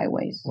Alaska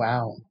highways.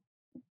 Wow.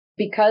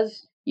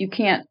 Because you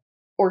can't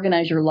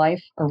organize your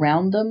life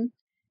around them,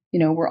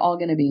 we're all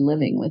going to be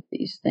living with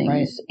these things.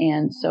 Right.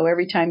 And so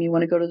every time you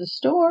want to go to the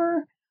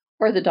store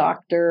or the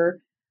doctor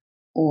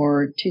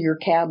or to your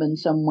cabin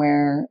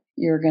somewhere,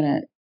 you're going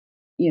to,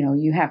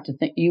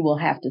 you will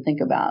have to think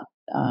about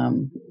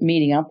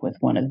meeting up with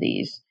one of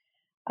these.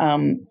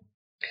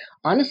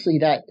 Honestly,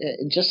 that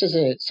just as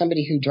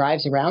somebody who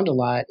drives around a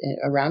lot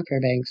around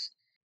Fairbanks,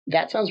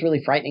 that sounds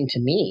really frightening to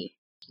me,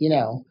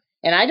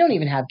 and I don't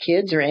even have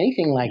kids or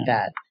anything like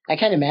that. I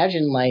can't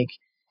imagine, like,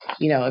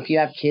 if you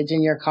have kids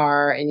in your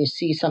car and you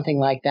see something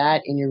like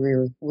that in your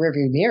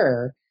rearview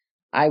mirror,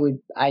 I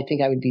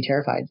think I would be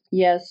terrified.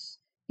 Yes.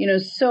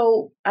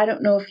 So I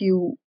don't know if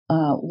you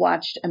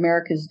watched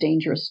America's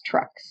Dangerous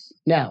Trucks.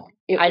 No,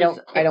 I don't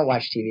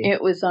watch TV.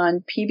 It was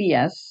on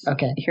PBS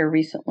here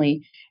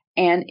recently,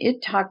 and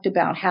it talked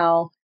about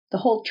how the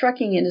whole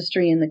trucking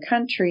industry in the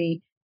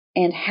country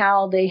and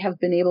how they have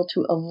been able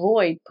to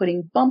avoid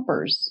putting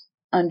bumpers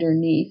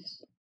underneath,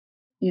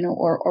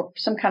 or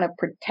some kind of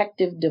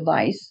protective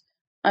device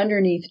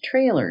underneath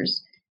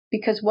trailers,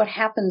 because what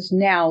happens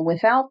now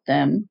without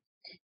them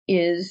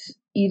is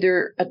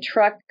either a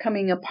truck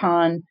coming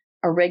upon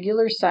a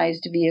regular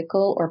sized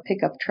vehicle or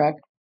pickup truck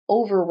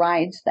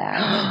overrides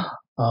that.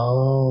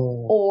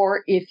 Oh.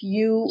 Or if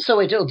you...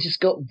 So it'll just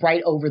go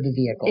right over the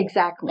vehicle.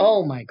 Exactly.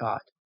 Oh my God.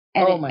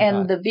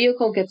 And the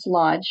vehicle gets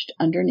lodged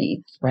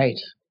underneath. Right.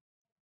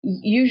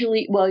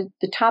 Usually,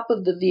 the top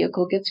of the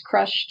vehicle gets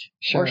crushed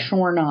or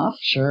shorn off.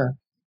 Sure.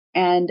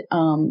 And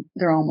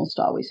they're almost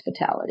always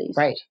fatalities.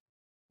 Right.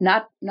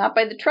 Not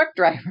by the truck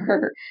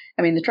driver.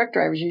 I mean, the truck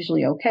driver's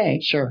usually okay.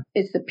 Sure.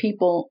 It's the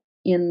people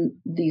in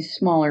these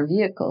smaller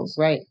vehicles.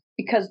 Right.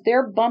 Because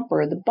the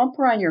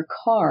bumper on your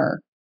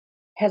car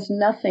has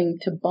nothing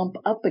to bump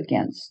up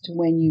against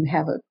when you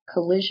have a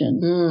collision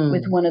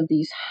with one of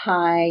these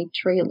high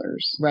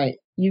trailers. Right.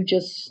 You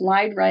just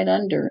slide right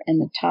under and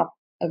the top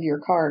of your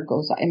car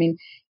goes. I mean,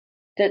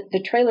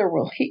 the trailer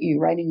will hit you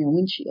right in your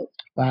windshield.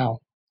 Wow.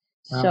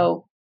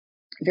 So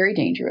very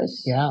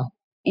dangerous. Yeah.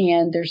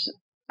 And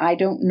I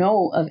don't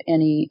know of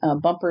any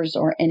bumpers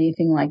or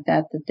anything like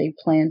that they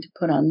plan to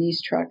put on these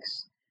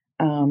trucks.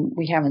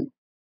 We haven't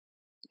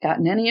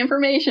gotten any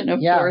information, of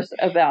course,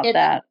 about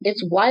that.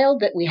 It's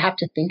wild that we have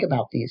to think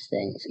about these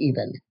things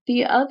even.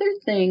 The other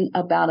thing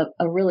about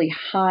a really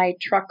high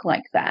truck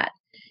like that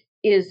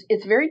is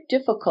it's very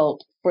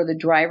difficult for the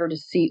driver to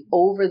see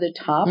over the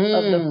top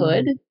of the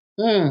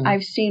hood.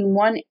 I've seen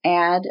one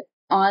ad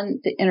on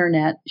the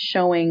internet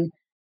showing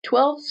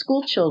 12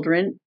 school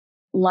children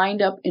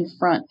lined up in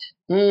front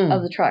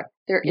of the truck.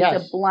 There is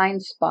a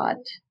blind spot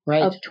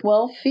of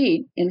 12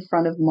 feet in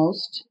front of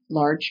most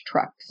large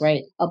trucks.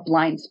 Right. A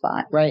blind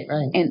spot. Right.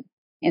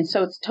 And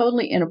so it's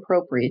totally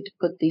inappropriate to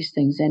put these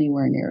things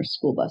anywhere near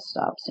school bus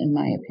stops, in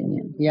my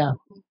opinion. Yeah.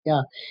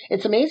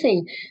 It's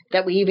amazing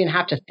that we even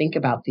have to think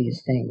about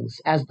these things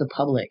as the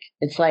public.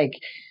 It's like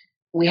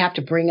we have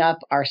to bring up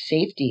our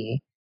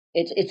safety.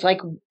 It's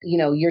like,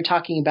 you're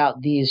talking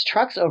about these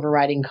trucks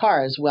overriding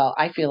cars. Well,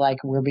 I feel like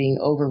we're being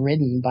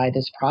overridden by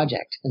this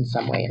project in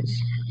some ways.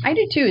 I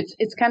do too.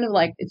 It's kind of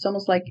like, it's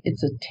almost like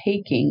it's a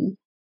taking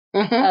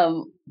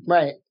of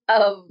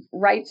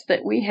rights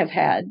that we have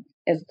had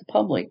as the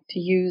public to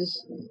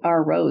use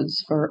our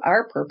roads for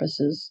our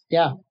purposes.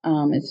 Yeah.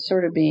 It's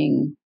sort of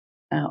being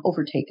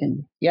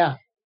overtaken. Yeah.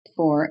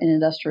 For an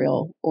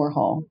industrial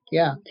overhaul.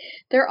 Yeah.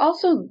 There are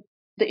also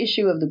the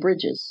issue of the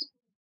bridges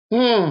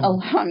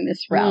along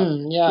this route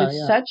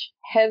with such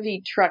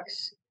heavy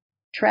trucks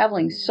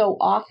traveling so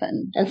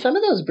often. And some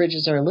of those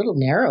bridges are a little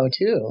narrow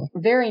too.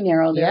 Very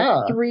narrow. There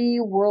are 3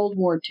 World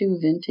War II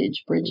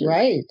vintage bridges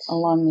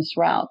along this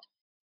route.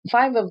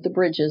 5 of the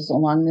bridges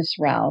along this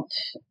route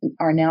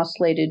are now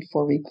slated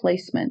for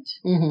replacement.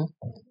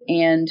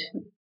 And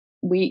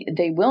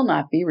they will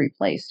not be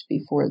replaced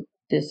before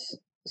this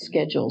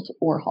scheduled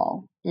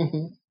overhaul.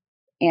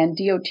 And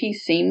DOT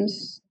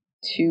seems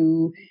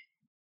to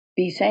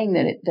be saying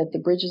that the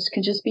bridges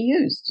can just be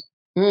used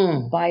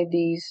by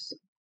these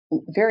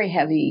very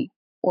heavy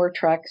ore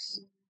trucks.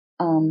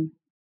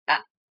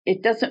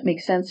 It doesn't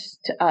make sense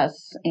to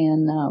us.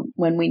 And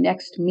when we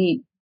next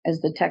meet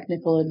as the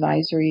technical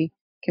advisory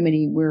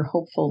committee, we're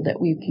hopeful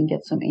that we can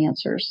get some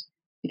answers,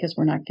 because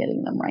we're not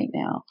getting them right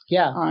now.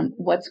 On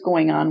what's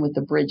going on with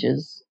the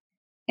bridges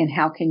and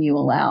how can you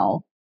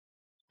allow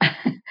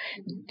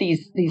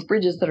these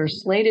bridges that are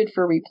slated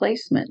for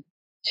replacement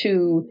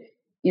to,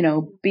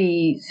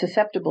 be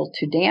susceptible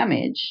to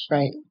damage.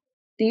 Right.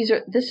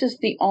 This is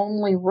the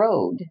only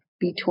road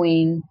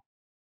between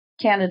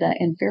Canada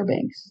and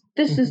Fairbanks.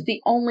 This is the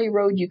only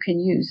road you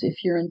can use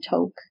if you're in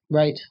Tok.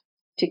 Right.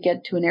 To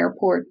get to an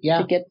airport,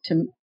 to get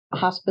to a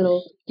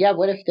hospital. Yeah,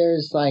 what if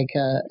there's like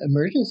an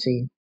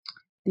emergency?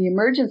 The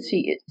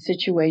emergency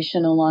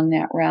situation along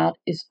that route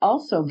is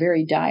also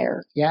very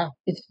dire. Yeah.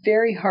 It's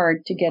very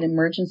hard to get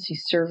emergency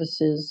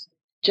services.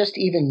 Just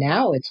even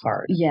now, it's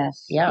hard.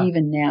 Yes,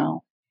 even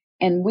now.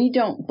 And we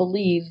don't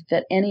believe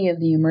that any of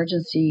the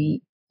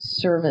emergency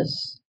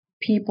service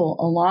people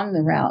along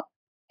the route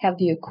have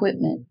the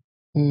equipment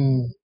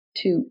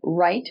to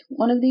right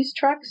one of these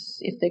trucks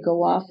if they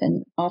go off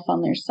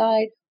on their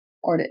side,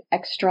 or to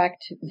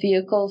extract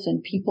vehicles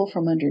and people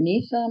from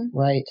underneath them.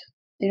 Right.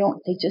 They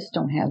just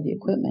don't have the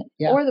equipment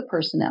or the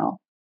personnel.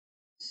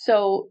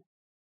 So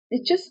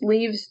it just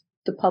leaves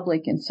the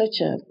public in such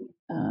a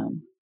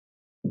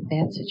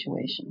bad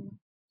situation.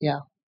 Yeah.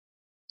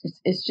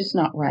 It's just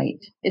not right.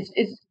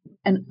 It's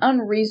an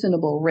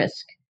unreasonable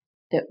risk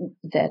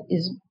that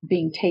is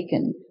being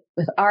taken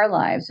with our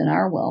lives and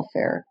our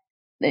welfare.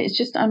 It's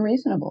just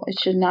unreasonable. It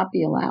should not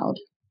be allowed.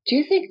 Do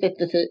you think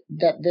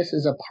that this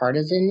is a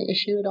partisan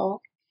issue at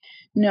all?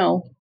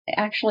 No.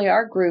 Actually,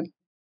 our group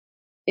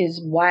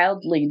is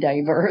wildly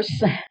diverse.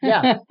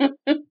 Yeah.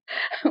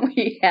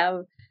 We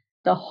have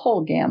the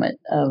whole gamut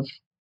of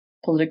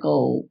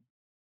political,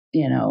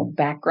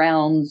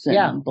 backgrounds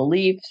and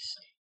beliefs.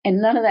 And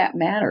none of that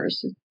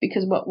matters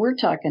because what we're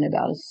talking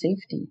about is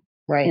safety.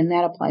 Right. And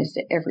that applies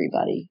to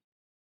everybody.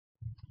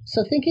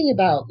 So thinking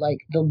about like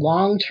the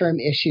long-term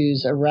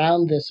issues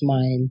around this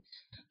mine,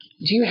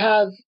 do you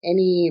have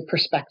any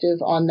perspective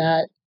on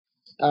that?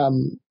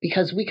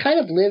 Because we kind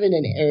of live in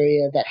an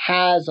area that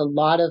has a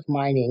lot of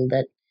mining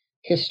that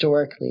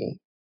historically,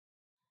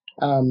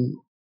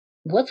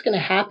 what's going to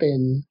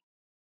happen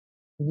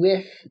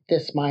with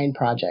this mine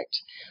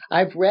project?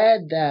 I've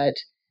read that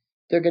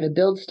they're going to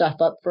build stuff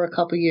up for a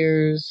couple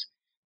years.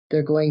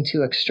 They're going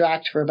to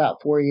extract for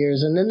about 4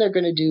 years, and then they're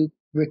going to do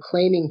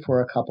reclaiming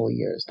for a couple of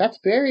years. That's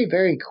very,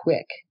 very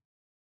quick.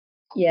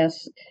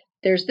 Yes.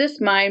 There's this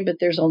mine, but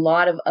there's a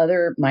lot of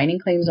other mining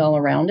claims all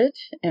around it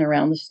and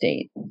around the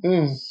state.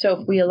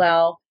 So if we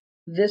allow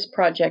this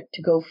project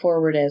to go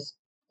forward as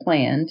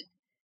planned,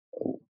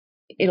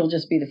 it'll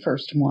just be the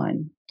first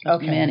one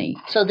of many.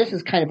 So this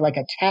is kind of like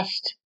a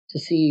test to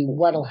see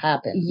what'll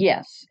happen.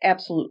 Yes,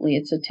 absolutely.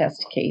 It's a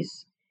test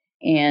case.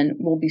 And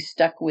we'll be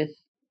stuck with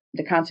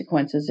the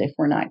consequences if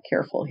we're not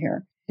careful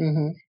here.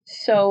 Mm-hmm.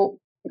 So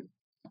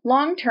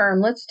long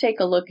term, let's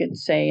take a look at,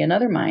 say,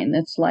 another mine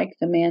that's like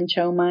the Manh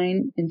Choh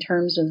mine in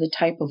terms of the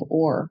type of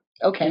ore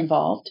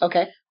involved.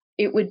 Okay.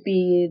 It would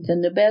be the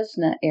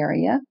Nebezna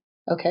area.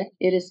 Okay.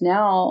 It is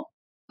now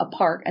a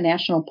park, a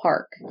national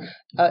park.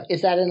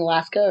 Is that in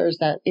Alaska or is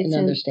that in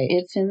another state?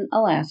 It's in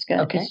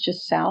Alaska. Okay. It's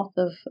just south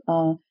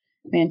of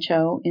Manh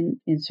Choh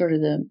in sort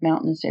of the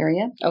mountainous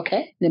area.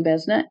 Okay.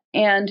 Nebezna.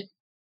 And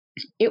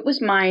it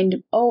was mined,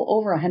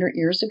 over 100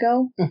 years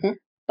ago. Mm-hmm.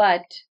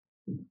 But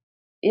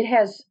it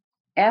has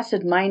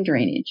acid mine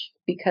drainage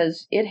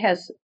because it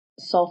has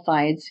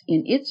sulfides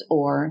in its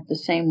ore the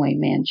same way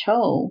Manh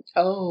Choh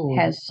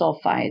has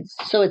sulfides.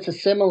 So it's a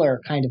similar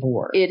kind of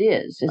ore. It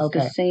is. It's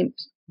the same,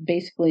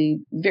 basically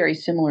very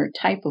similar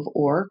type of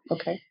ore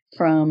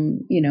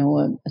from,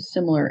 a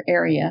similar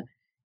area.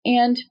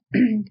 And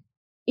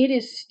it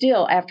is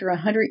still, after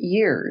 100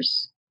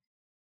 years,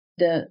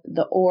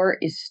 the ore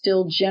is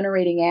still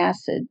generating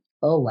acid.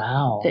 Oh,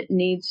 wow. That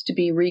needs to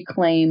be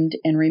reclaimed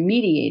and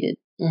remediated.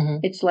 Mm-hmm.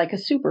 It's like a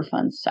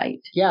Superfund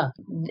site. Yeah.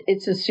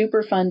 It's a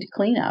Superfund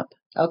cleanup.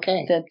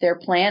 Okay. That they're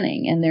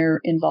planning, and they're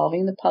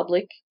involving the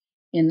public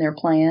in their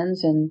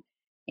plans, and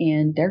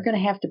they're going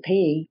to have to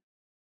pay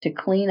to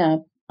clean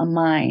up a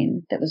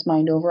mine that was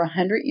mined over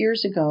 100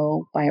 years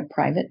ago by a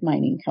private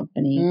mining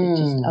company that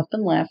just up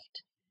and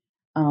left,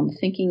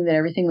 thinking that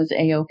everything was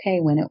A-okay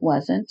when it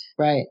wasn't.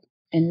 Right.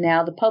 And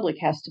now the public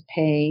has to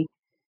pay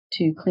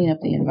to clean up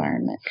the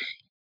environment.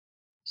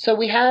 So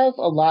we have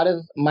a lot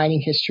of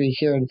mining history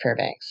here in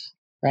Fairbanks,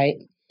 right?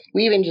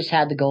 We even just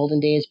had the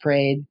Golden Days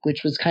Parade,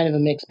 which was kind of a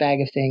mixed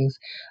bag of things.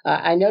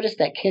 I noticed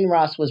that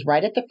Kinross was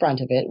right at the front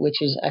of it, which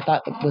I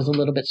thought was a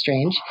little bit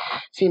strange.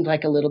 Seemed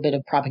like a little bit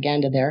of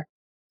propaganda there.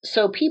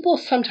 So people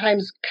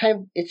sometimes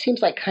it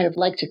seems like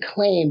like to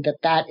claim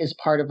that is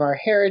part of our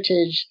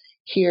heritage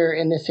here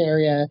in this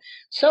area.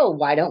 So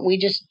why don't we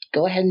just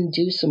go ahead and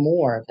do some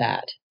more of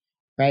that,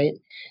 right?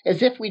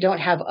 As if we don't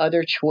have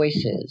other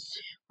choices.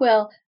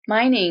 Well,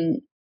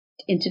 mining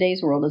in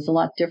today's world is a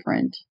lot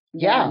different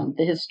than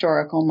the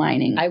historical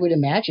mining. I would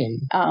imagine.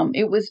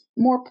 It was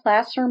more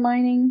placer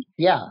mining.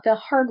 Yeah. The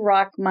hard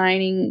rock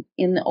mining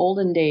in the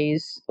olden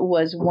days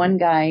was one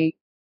guy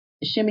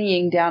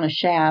shimmying down a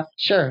shaft.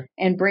 Sure.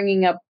 And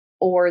bringing up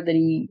ore that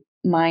he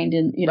mined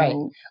in,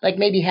 like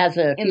maybe has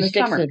a few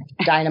sticks of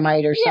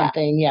dynamite or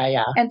something.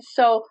 Yeah. And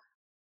so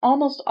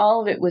almost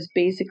all of it was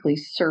basically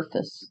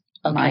surface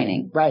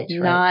mining. Right.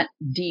 Not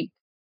deep,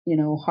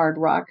 hard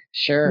rock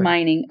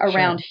mining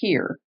around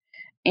here.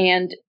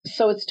 And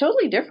so it's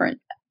totally different.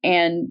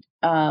 And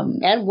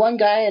one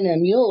guy and a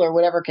mule or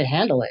whatever could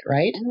handle it,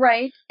 right?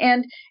 Right.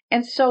 And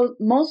so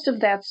most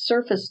of that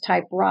surface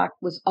type rock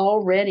was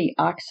already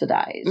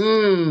oxidized.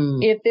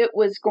 If it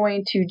was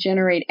going to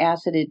generate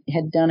acid, it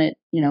had done it,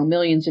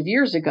 millions of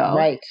years ago.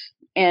 Right.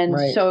 And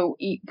so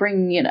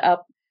bringing it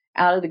up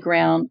out of the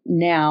ground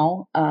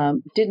now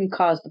didn't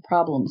cause the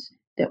problems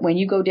that when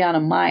you go down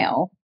a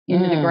mile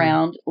into the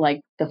ground,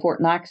 like the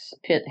Fort Knox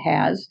pit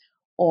has,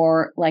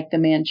 or like the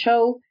Manh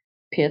Choh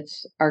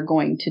pits are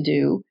going to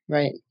do.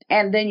 Right.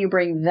 And then you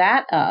bring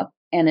that up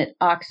and it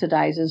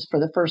oxidizes for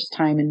the first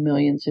time in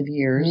millions of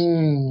years.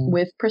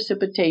 With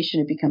precipitation,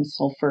 it becomes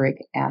sulfuric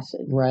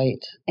acid.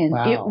 Right. And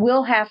it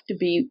will have to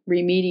be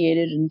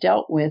remediated and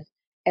dealt with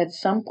at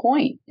some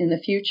point in the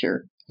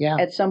future. Yeah.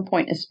 At some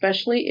point,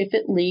 especially if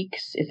it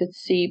leaks, if it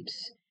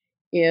seeps,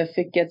 if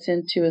it gets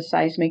into a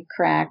seismic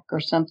crack or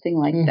something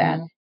like that,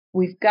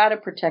 we've got to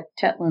protect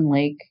Tetlin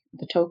Lake,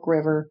 the Toke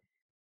River,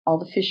 all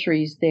the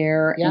fisheries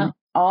there, and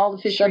all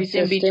the fisheries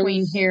in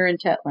between here and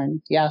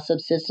Tetlin. Yeah,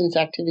 subsistence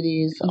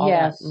activities. All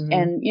yes, that.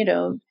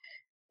 And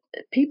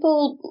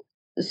people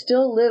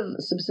still live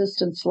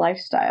subsistence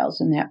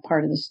lifestyles in that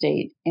part of the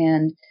state,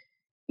 and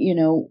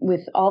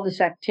with all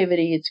this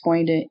activity, it's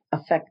going to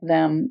affect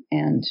them,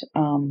 and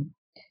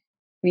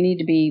we need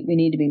to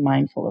be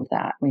mindful of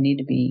that. We need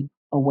to be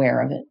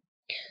aware of it.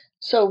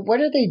 So, what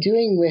are they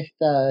doing with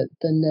the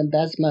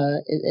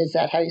Nebezna? Is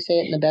that how you say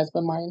it?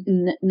 Nebezna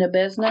mine?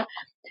 Nebezna.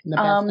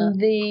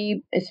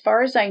 As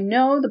far as I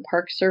know, the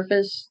Park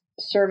Service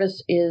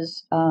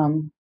is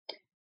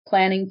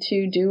planning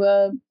to do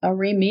a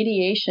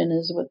remediation,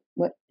 is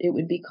what it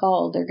would be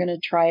called. They're going to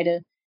try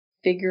to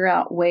figure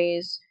out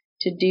ways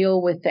to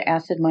deal with the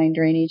acid mine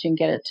drainage and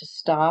get it to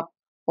stop,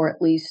 or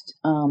at least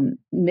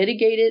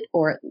mitigate it,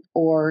 or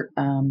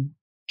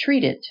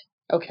treat it.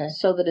 Okay.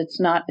 So that it's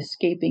not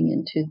escaping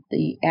into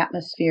the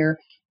atmosphere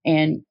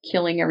and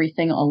killing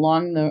everything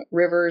along the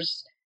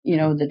rivers,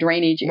 the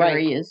drainage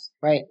areas.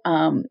 Right.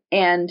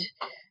 And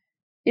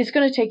it's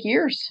going to take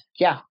years.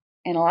 Yeah.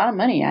 And a lot of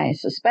money, I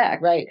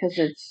suspect. Right. Because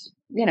it's,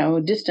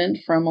 distant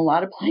from a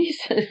lot of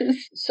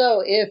places.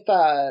 So if,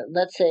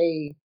 let's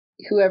say,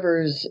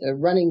 whoever's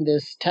running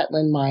this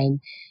Tetlin mine,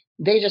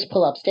 they just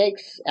pull up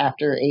stakes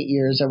after 8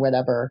 years or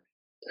whatever,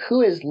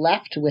 who is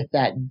left with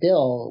that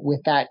bill,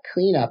 with that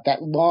cleanup,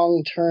 that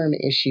long-term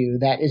issue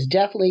that is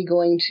definitely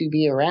going to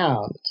be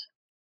around?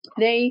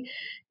 They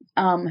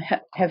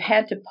have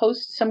had to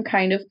post some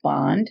kind of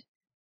bond,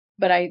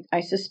 but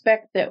I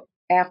suspect that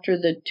after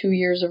the 2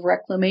 years of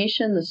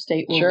reclamation, the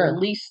state will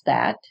release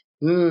that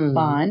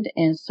bond,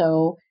 and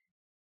so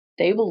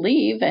they will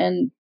leave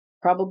and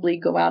probably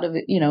go out of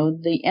it.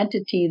 The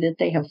entity that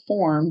they have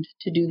formed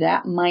to do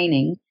that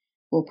mining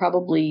will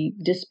probably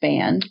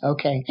disband.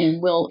 Okay.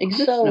 And will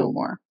exist no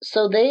more.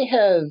 So they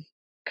have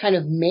kind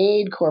of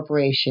made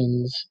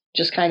corporations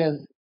just kind of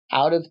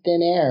out of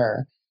thin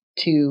air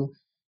to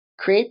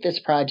create this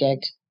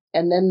project,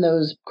 and then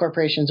those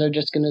corporations are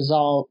just going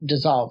to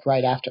dissolve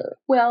right after.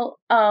 Well,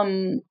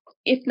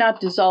 if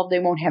not dissolved, they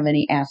won't have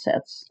any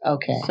assets.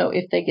 Okay. So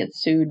if they get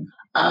sued,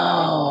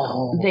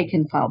 they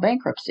can file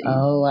bankruptcy.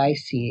 Oh, I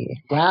see.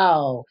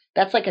 Wow.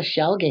 That's like a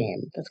shell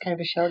game. That's kind of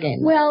a shell game.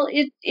 Well,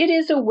 it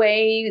is a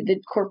way that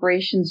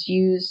corporations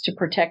use to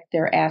protect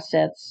their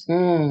assets. A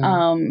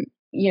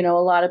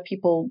lot of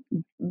people,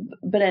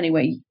 but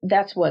anyway,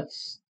 that's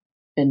what's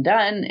been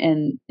done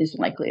and is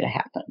likely to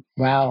happen.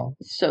 Wow.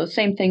 So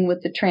same thing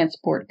with the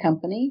transport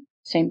company.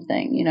 Same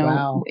thing.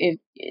 Wow. If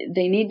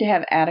they need to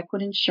have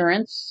adequate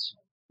insurance,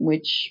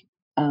 which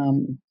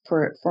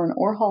for an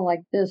ore haul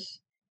like this,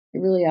 it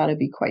really ought to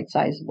be quite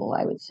sizable,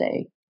 I would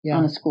say,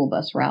 on a school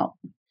bus route.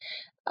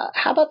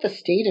 How about the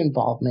state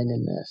involvement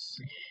in this?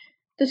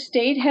 The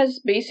state has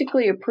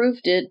basically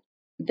approved it.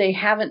 They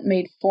haven't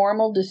made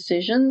formal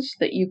decisions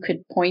that you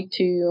could point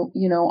to,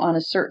 on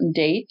a certain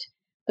date,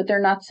 but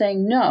they're not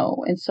saying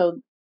no. And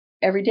so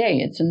every day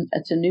it's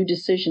a new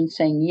decision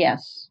saying,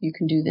 yes, you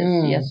can do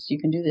this. Yes, you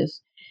can do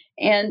this.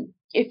 And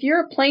if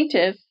you're a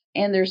plaintiff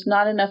and there's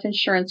not enough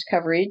insurance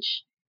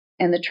coverage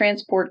and the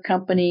transport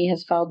company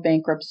has filed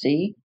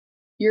bankruptcy,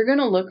 you're going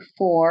to look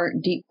for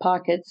deep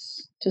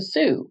pockets to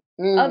sue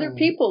other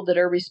people that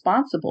are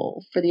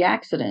responsible for the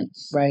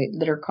accidents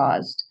that are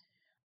caused,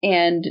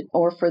 and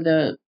or for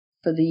the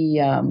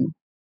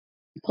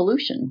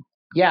pollution.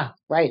 Yeah,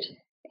 right.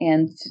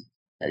 And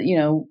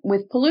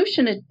with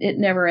pollution, it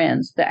never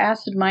ends. The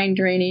acid mine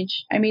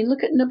drainage. I mean,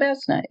 look at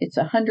Nebezna. It's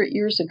 100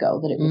 years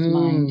ago that it was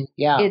mined.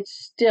 Yeah, it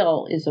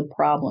still is a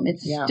problem.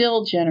 It's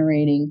still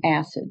generating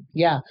acid.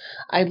 Yeah,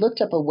 I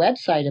looked up a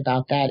website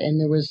about that, and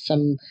there was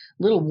some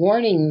little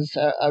warnings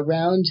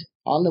around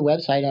on the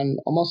website on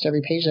almost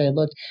every page that I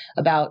looked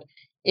about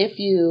if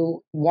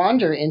you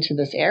wander into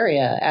this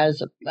area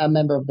as a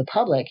member of the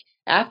public.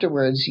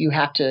 Afterwards, you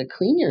have to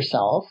clean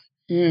yourself.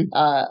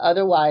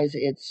 Otherwise,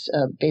 it's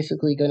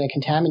basically going to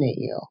contaminate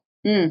you,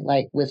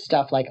 like with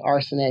stuff like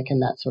arsenic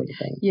and that sort of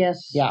thing.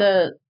 Yes.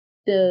 Yeah.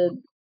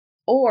 The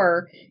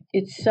ore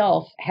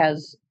itself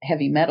has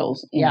heavy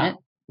metals in it,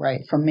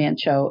 right, from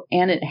Mancho,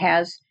 and it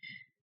has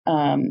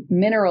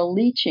mineral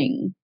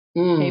leaching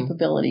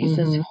capabilities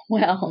as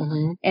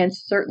well. And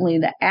certainly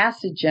the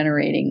acid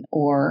generating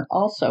ore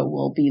also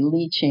will be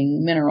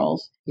leaching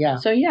minerals. Yeah.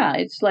 So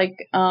it's like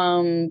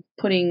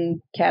putting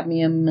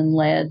cadmium and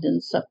lead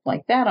and stuff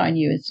like that on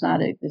you. It's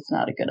not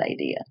a good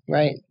idea.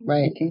 Right.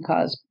 It can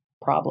cause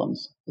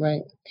problems.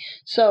 Right.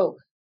 So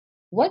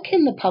what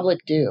can the public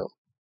do?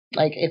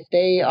 Like if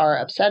they are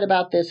upset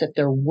about this, if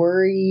they're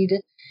worried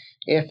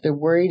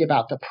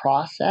about the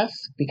process,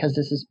 because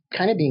this is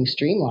kind of being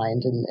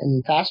streamlined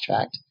and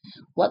fast-tracked,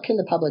 what can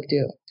the public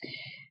do?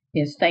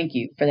 Yes, thank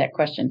you for that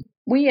question.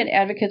 We at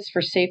Advocates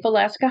for Safe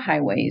Alaska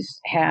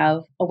Highways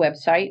have a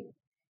website.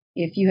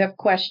 If you have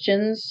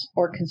questions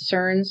or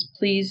concerns,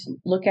 please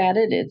look at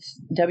it. It's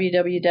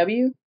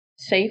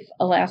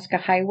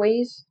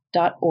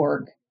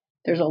www.safealaskahighways.org.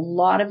 There's a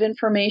lot of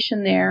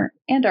information there,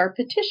 and our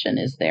petition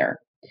is there.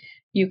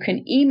 You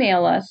can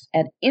email us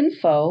at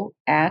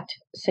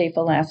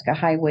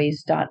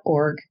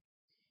info@safealaskahighways.org,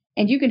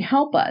 and you can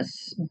help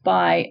us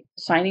by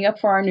signing up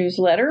for our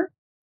newsletter,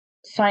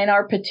 sign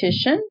our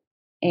petition,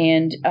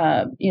 and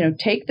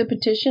take the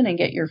petition and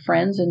get your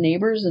friends and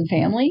neighbors and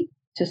family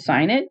to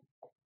sign it.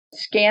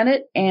 Scan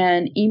it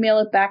and email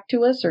it back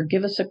to us, or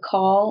give us a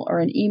call or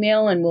an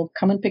email, and we'll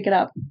come and pick it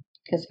up,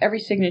 because every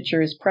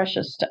signature is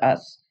precious to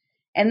us.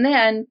 And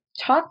then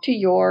talk to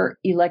your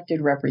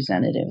elected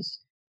representatives.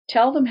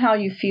 Tell them how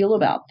you feel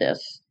about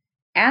this.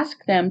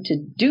 Ask them to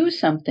do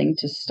something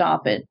to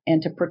stop it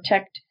and to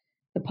protect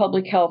the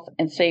public health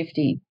and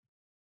safety.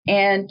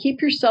 And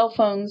keep your cell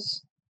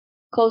phones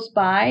close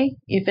by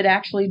if it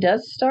actually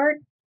does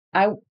start.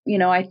 I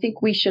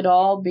think we should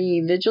all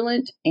be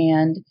vigilant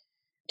and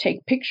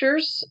take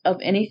pictures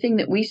of anything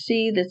that we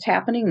see that's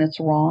happening that's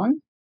wrong,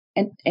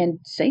 and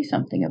say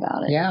something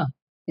about it. Yeah.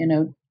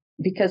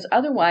 Because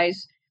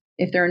otherwise,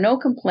 if there are no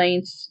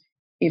complaints,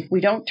 if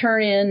we don't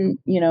turn in,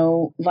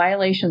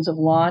 violations of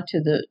law to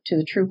the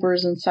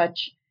troopers and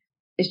such,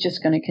 it's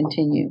just going to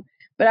continue.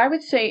 But I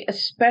would say,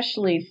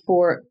 especially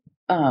for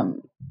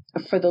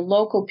the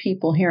local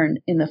people here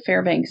in the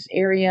Fairbanks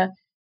area,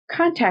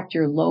 contact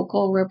your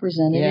local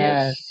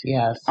representatives.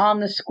 Yes.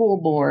 On the school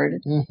board,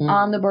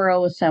 on the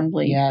borough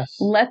assembly. Yes.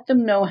 Let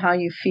them know how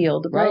you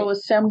feel. The borough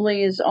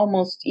assembly is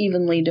almost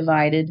evenly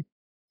divided.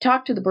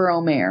 Talk to the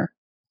borough mayor.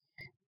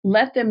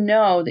 Let them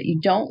know that you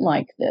don't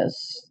like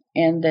this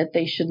and that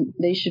they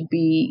should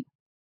be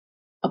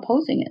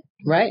opposing it.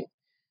 Right.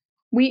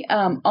 We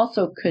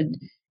also could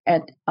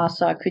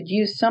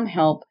use some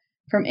help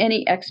from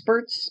any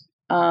experts.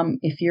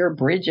 If you're a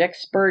bridge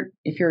expert,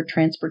 if you're a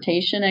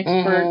transportation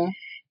expert,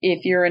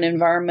 if you're an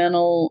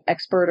environmental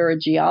expert or a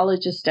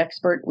geologist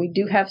expert, we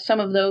do have some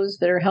of those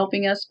that are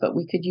helping us, but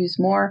we could use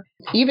more.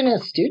 Even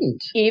as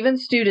students.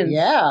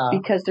 Yeah.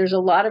 Because there's a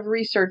lot of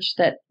research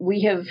that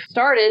we have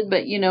started,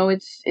 but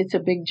it's a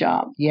big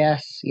job.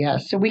 Yes.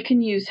 So we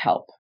can use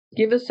help.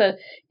 Give us an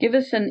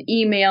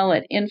email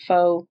at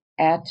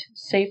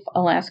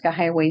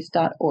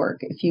info@safealaskahighways.org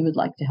if you would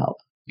like to help.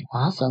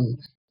 Awesome.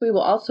 We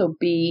will also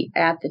be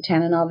at the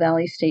Tanana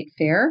Valley State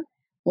Fair.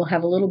 We'll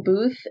have a little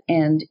booth,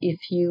 and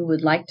if you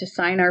would like to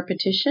sign our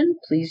petition,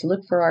 please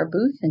look for our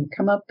booth and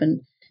come up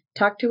and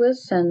talk to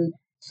us and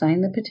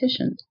sign the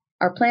petition.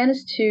 Our plan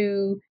is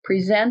to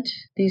present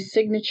these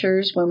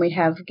signatures, when we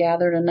have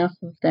gathered enough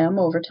of them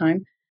over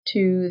time,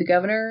 to the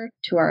governor,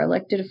 to our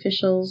elected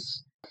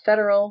officials,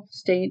 federal,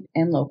 state,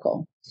 and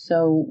local,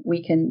 so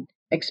we can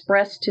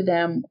express to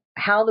them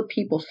how the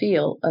people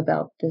feel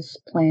about this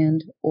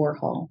planned ore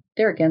haul.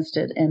 They're against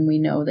it, and we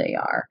know they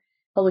are.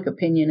 Public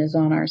opinion is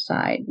on our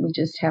side. We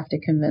just have to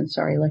convince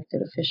our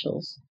elected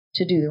officials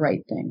to do the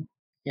right thing.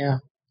 Yeah.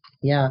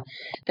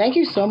 Thank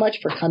you so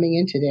much for coming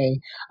in today.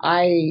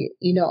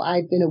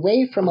 I've been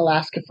away from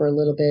Alaska for a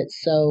little bit,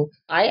 so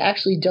I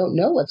actually don't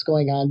know what's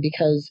going on,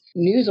 because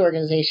news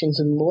organizations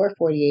in the lower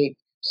 48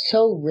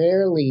 so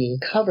rarely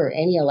cover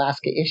any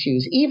Alaska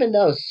issues, even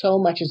though so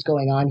much is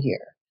going on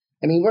here.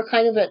 I mean, we're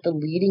kind of at the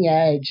leading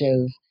edge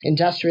of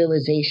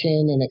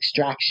industrialization and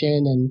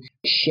extraction and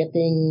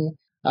shipping.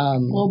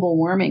 Global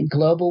warming,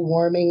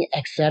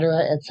 et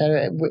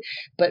cetera,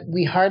 but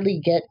we hardly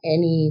get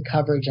any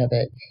coverage of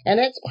it. And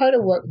that's part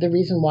of the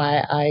reason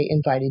why I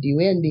invited you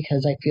in,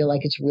 because I feel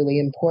like it's really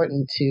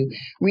important to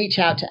reach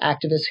out to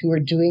activists who are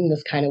doing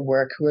this kind of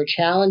work, who are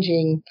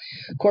challenging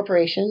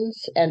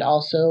corporations and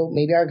also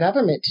maybe our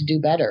government to do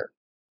better.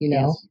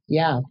 Yes.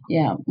 Yeah.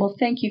 Well,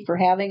 thank you for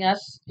having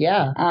us.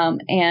 Yeah.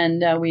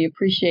 And we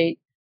appreciate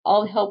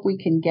all the help we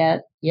can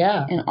get.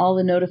 Yeah. And all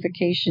the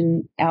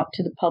notification out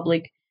to the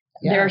public.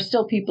 Yeah. There are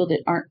still people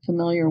that aren't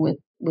familiar with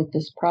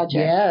this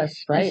project.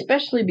 Yes, right.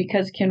 Especially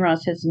because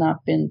Kinross has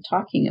not been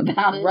talking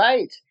about it.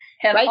 Right.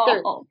 At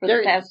all for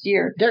the past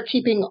year. They're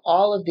keeping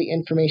all of the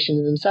information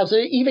to themselves.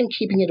 They're even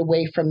keeping it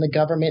away from the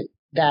government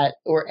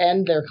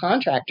and their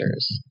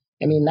contractors.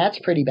 I mean, that's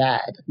pretty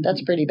bad.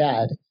 That's pretty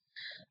bad.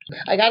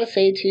 I got to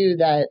say, too,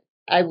 that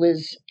I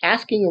was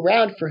asking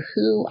around for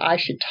who I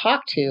should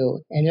talk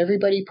to, and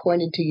everybody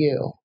pointed to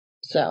you.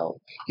 So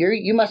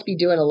you must be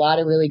doing a lot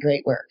of really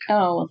great work.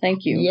 Oh, well,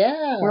 thank you.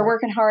 Yeah. We're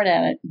working hard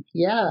at it.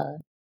 Yeah.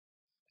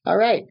 All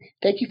right.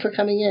 Thank you for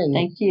coming in.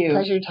 Thank you.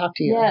 Pleasure to talk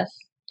to you. Yes,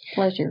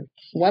 pleasure.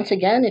 Once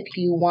again, if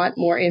you want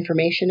more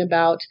information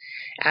about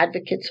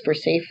advocates for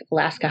safe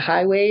Alaska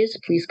highways,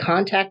 please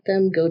contact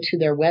them. Go to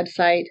their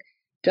website,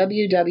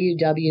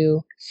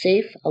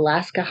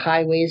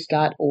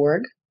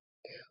 www.safealaskahighways.org,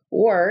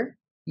 or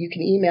you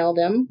can email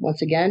them,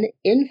 once again,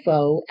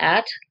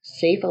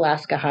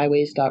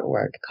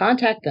 info@safealaskahighways.org.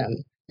 Contact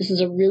them. This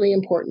is a really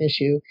important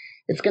issue.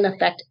 It's going to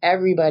affect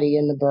everybody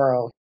in the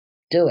borough.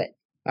 Do it.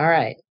 All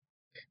right.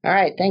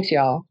 Thanks,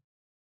 y'all.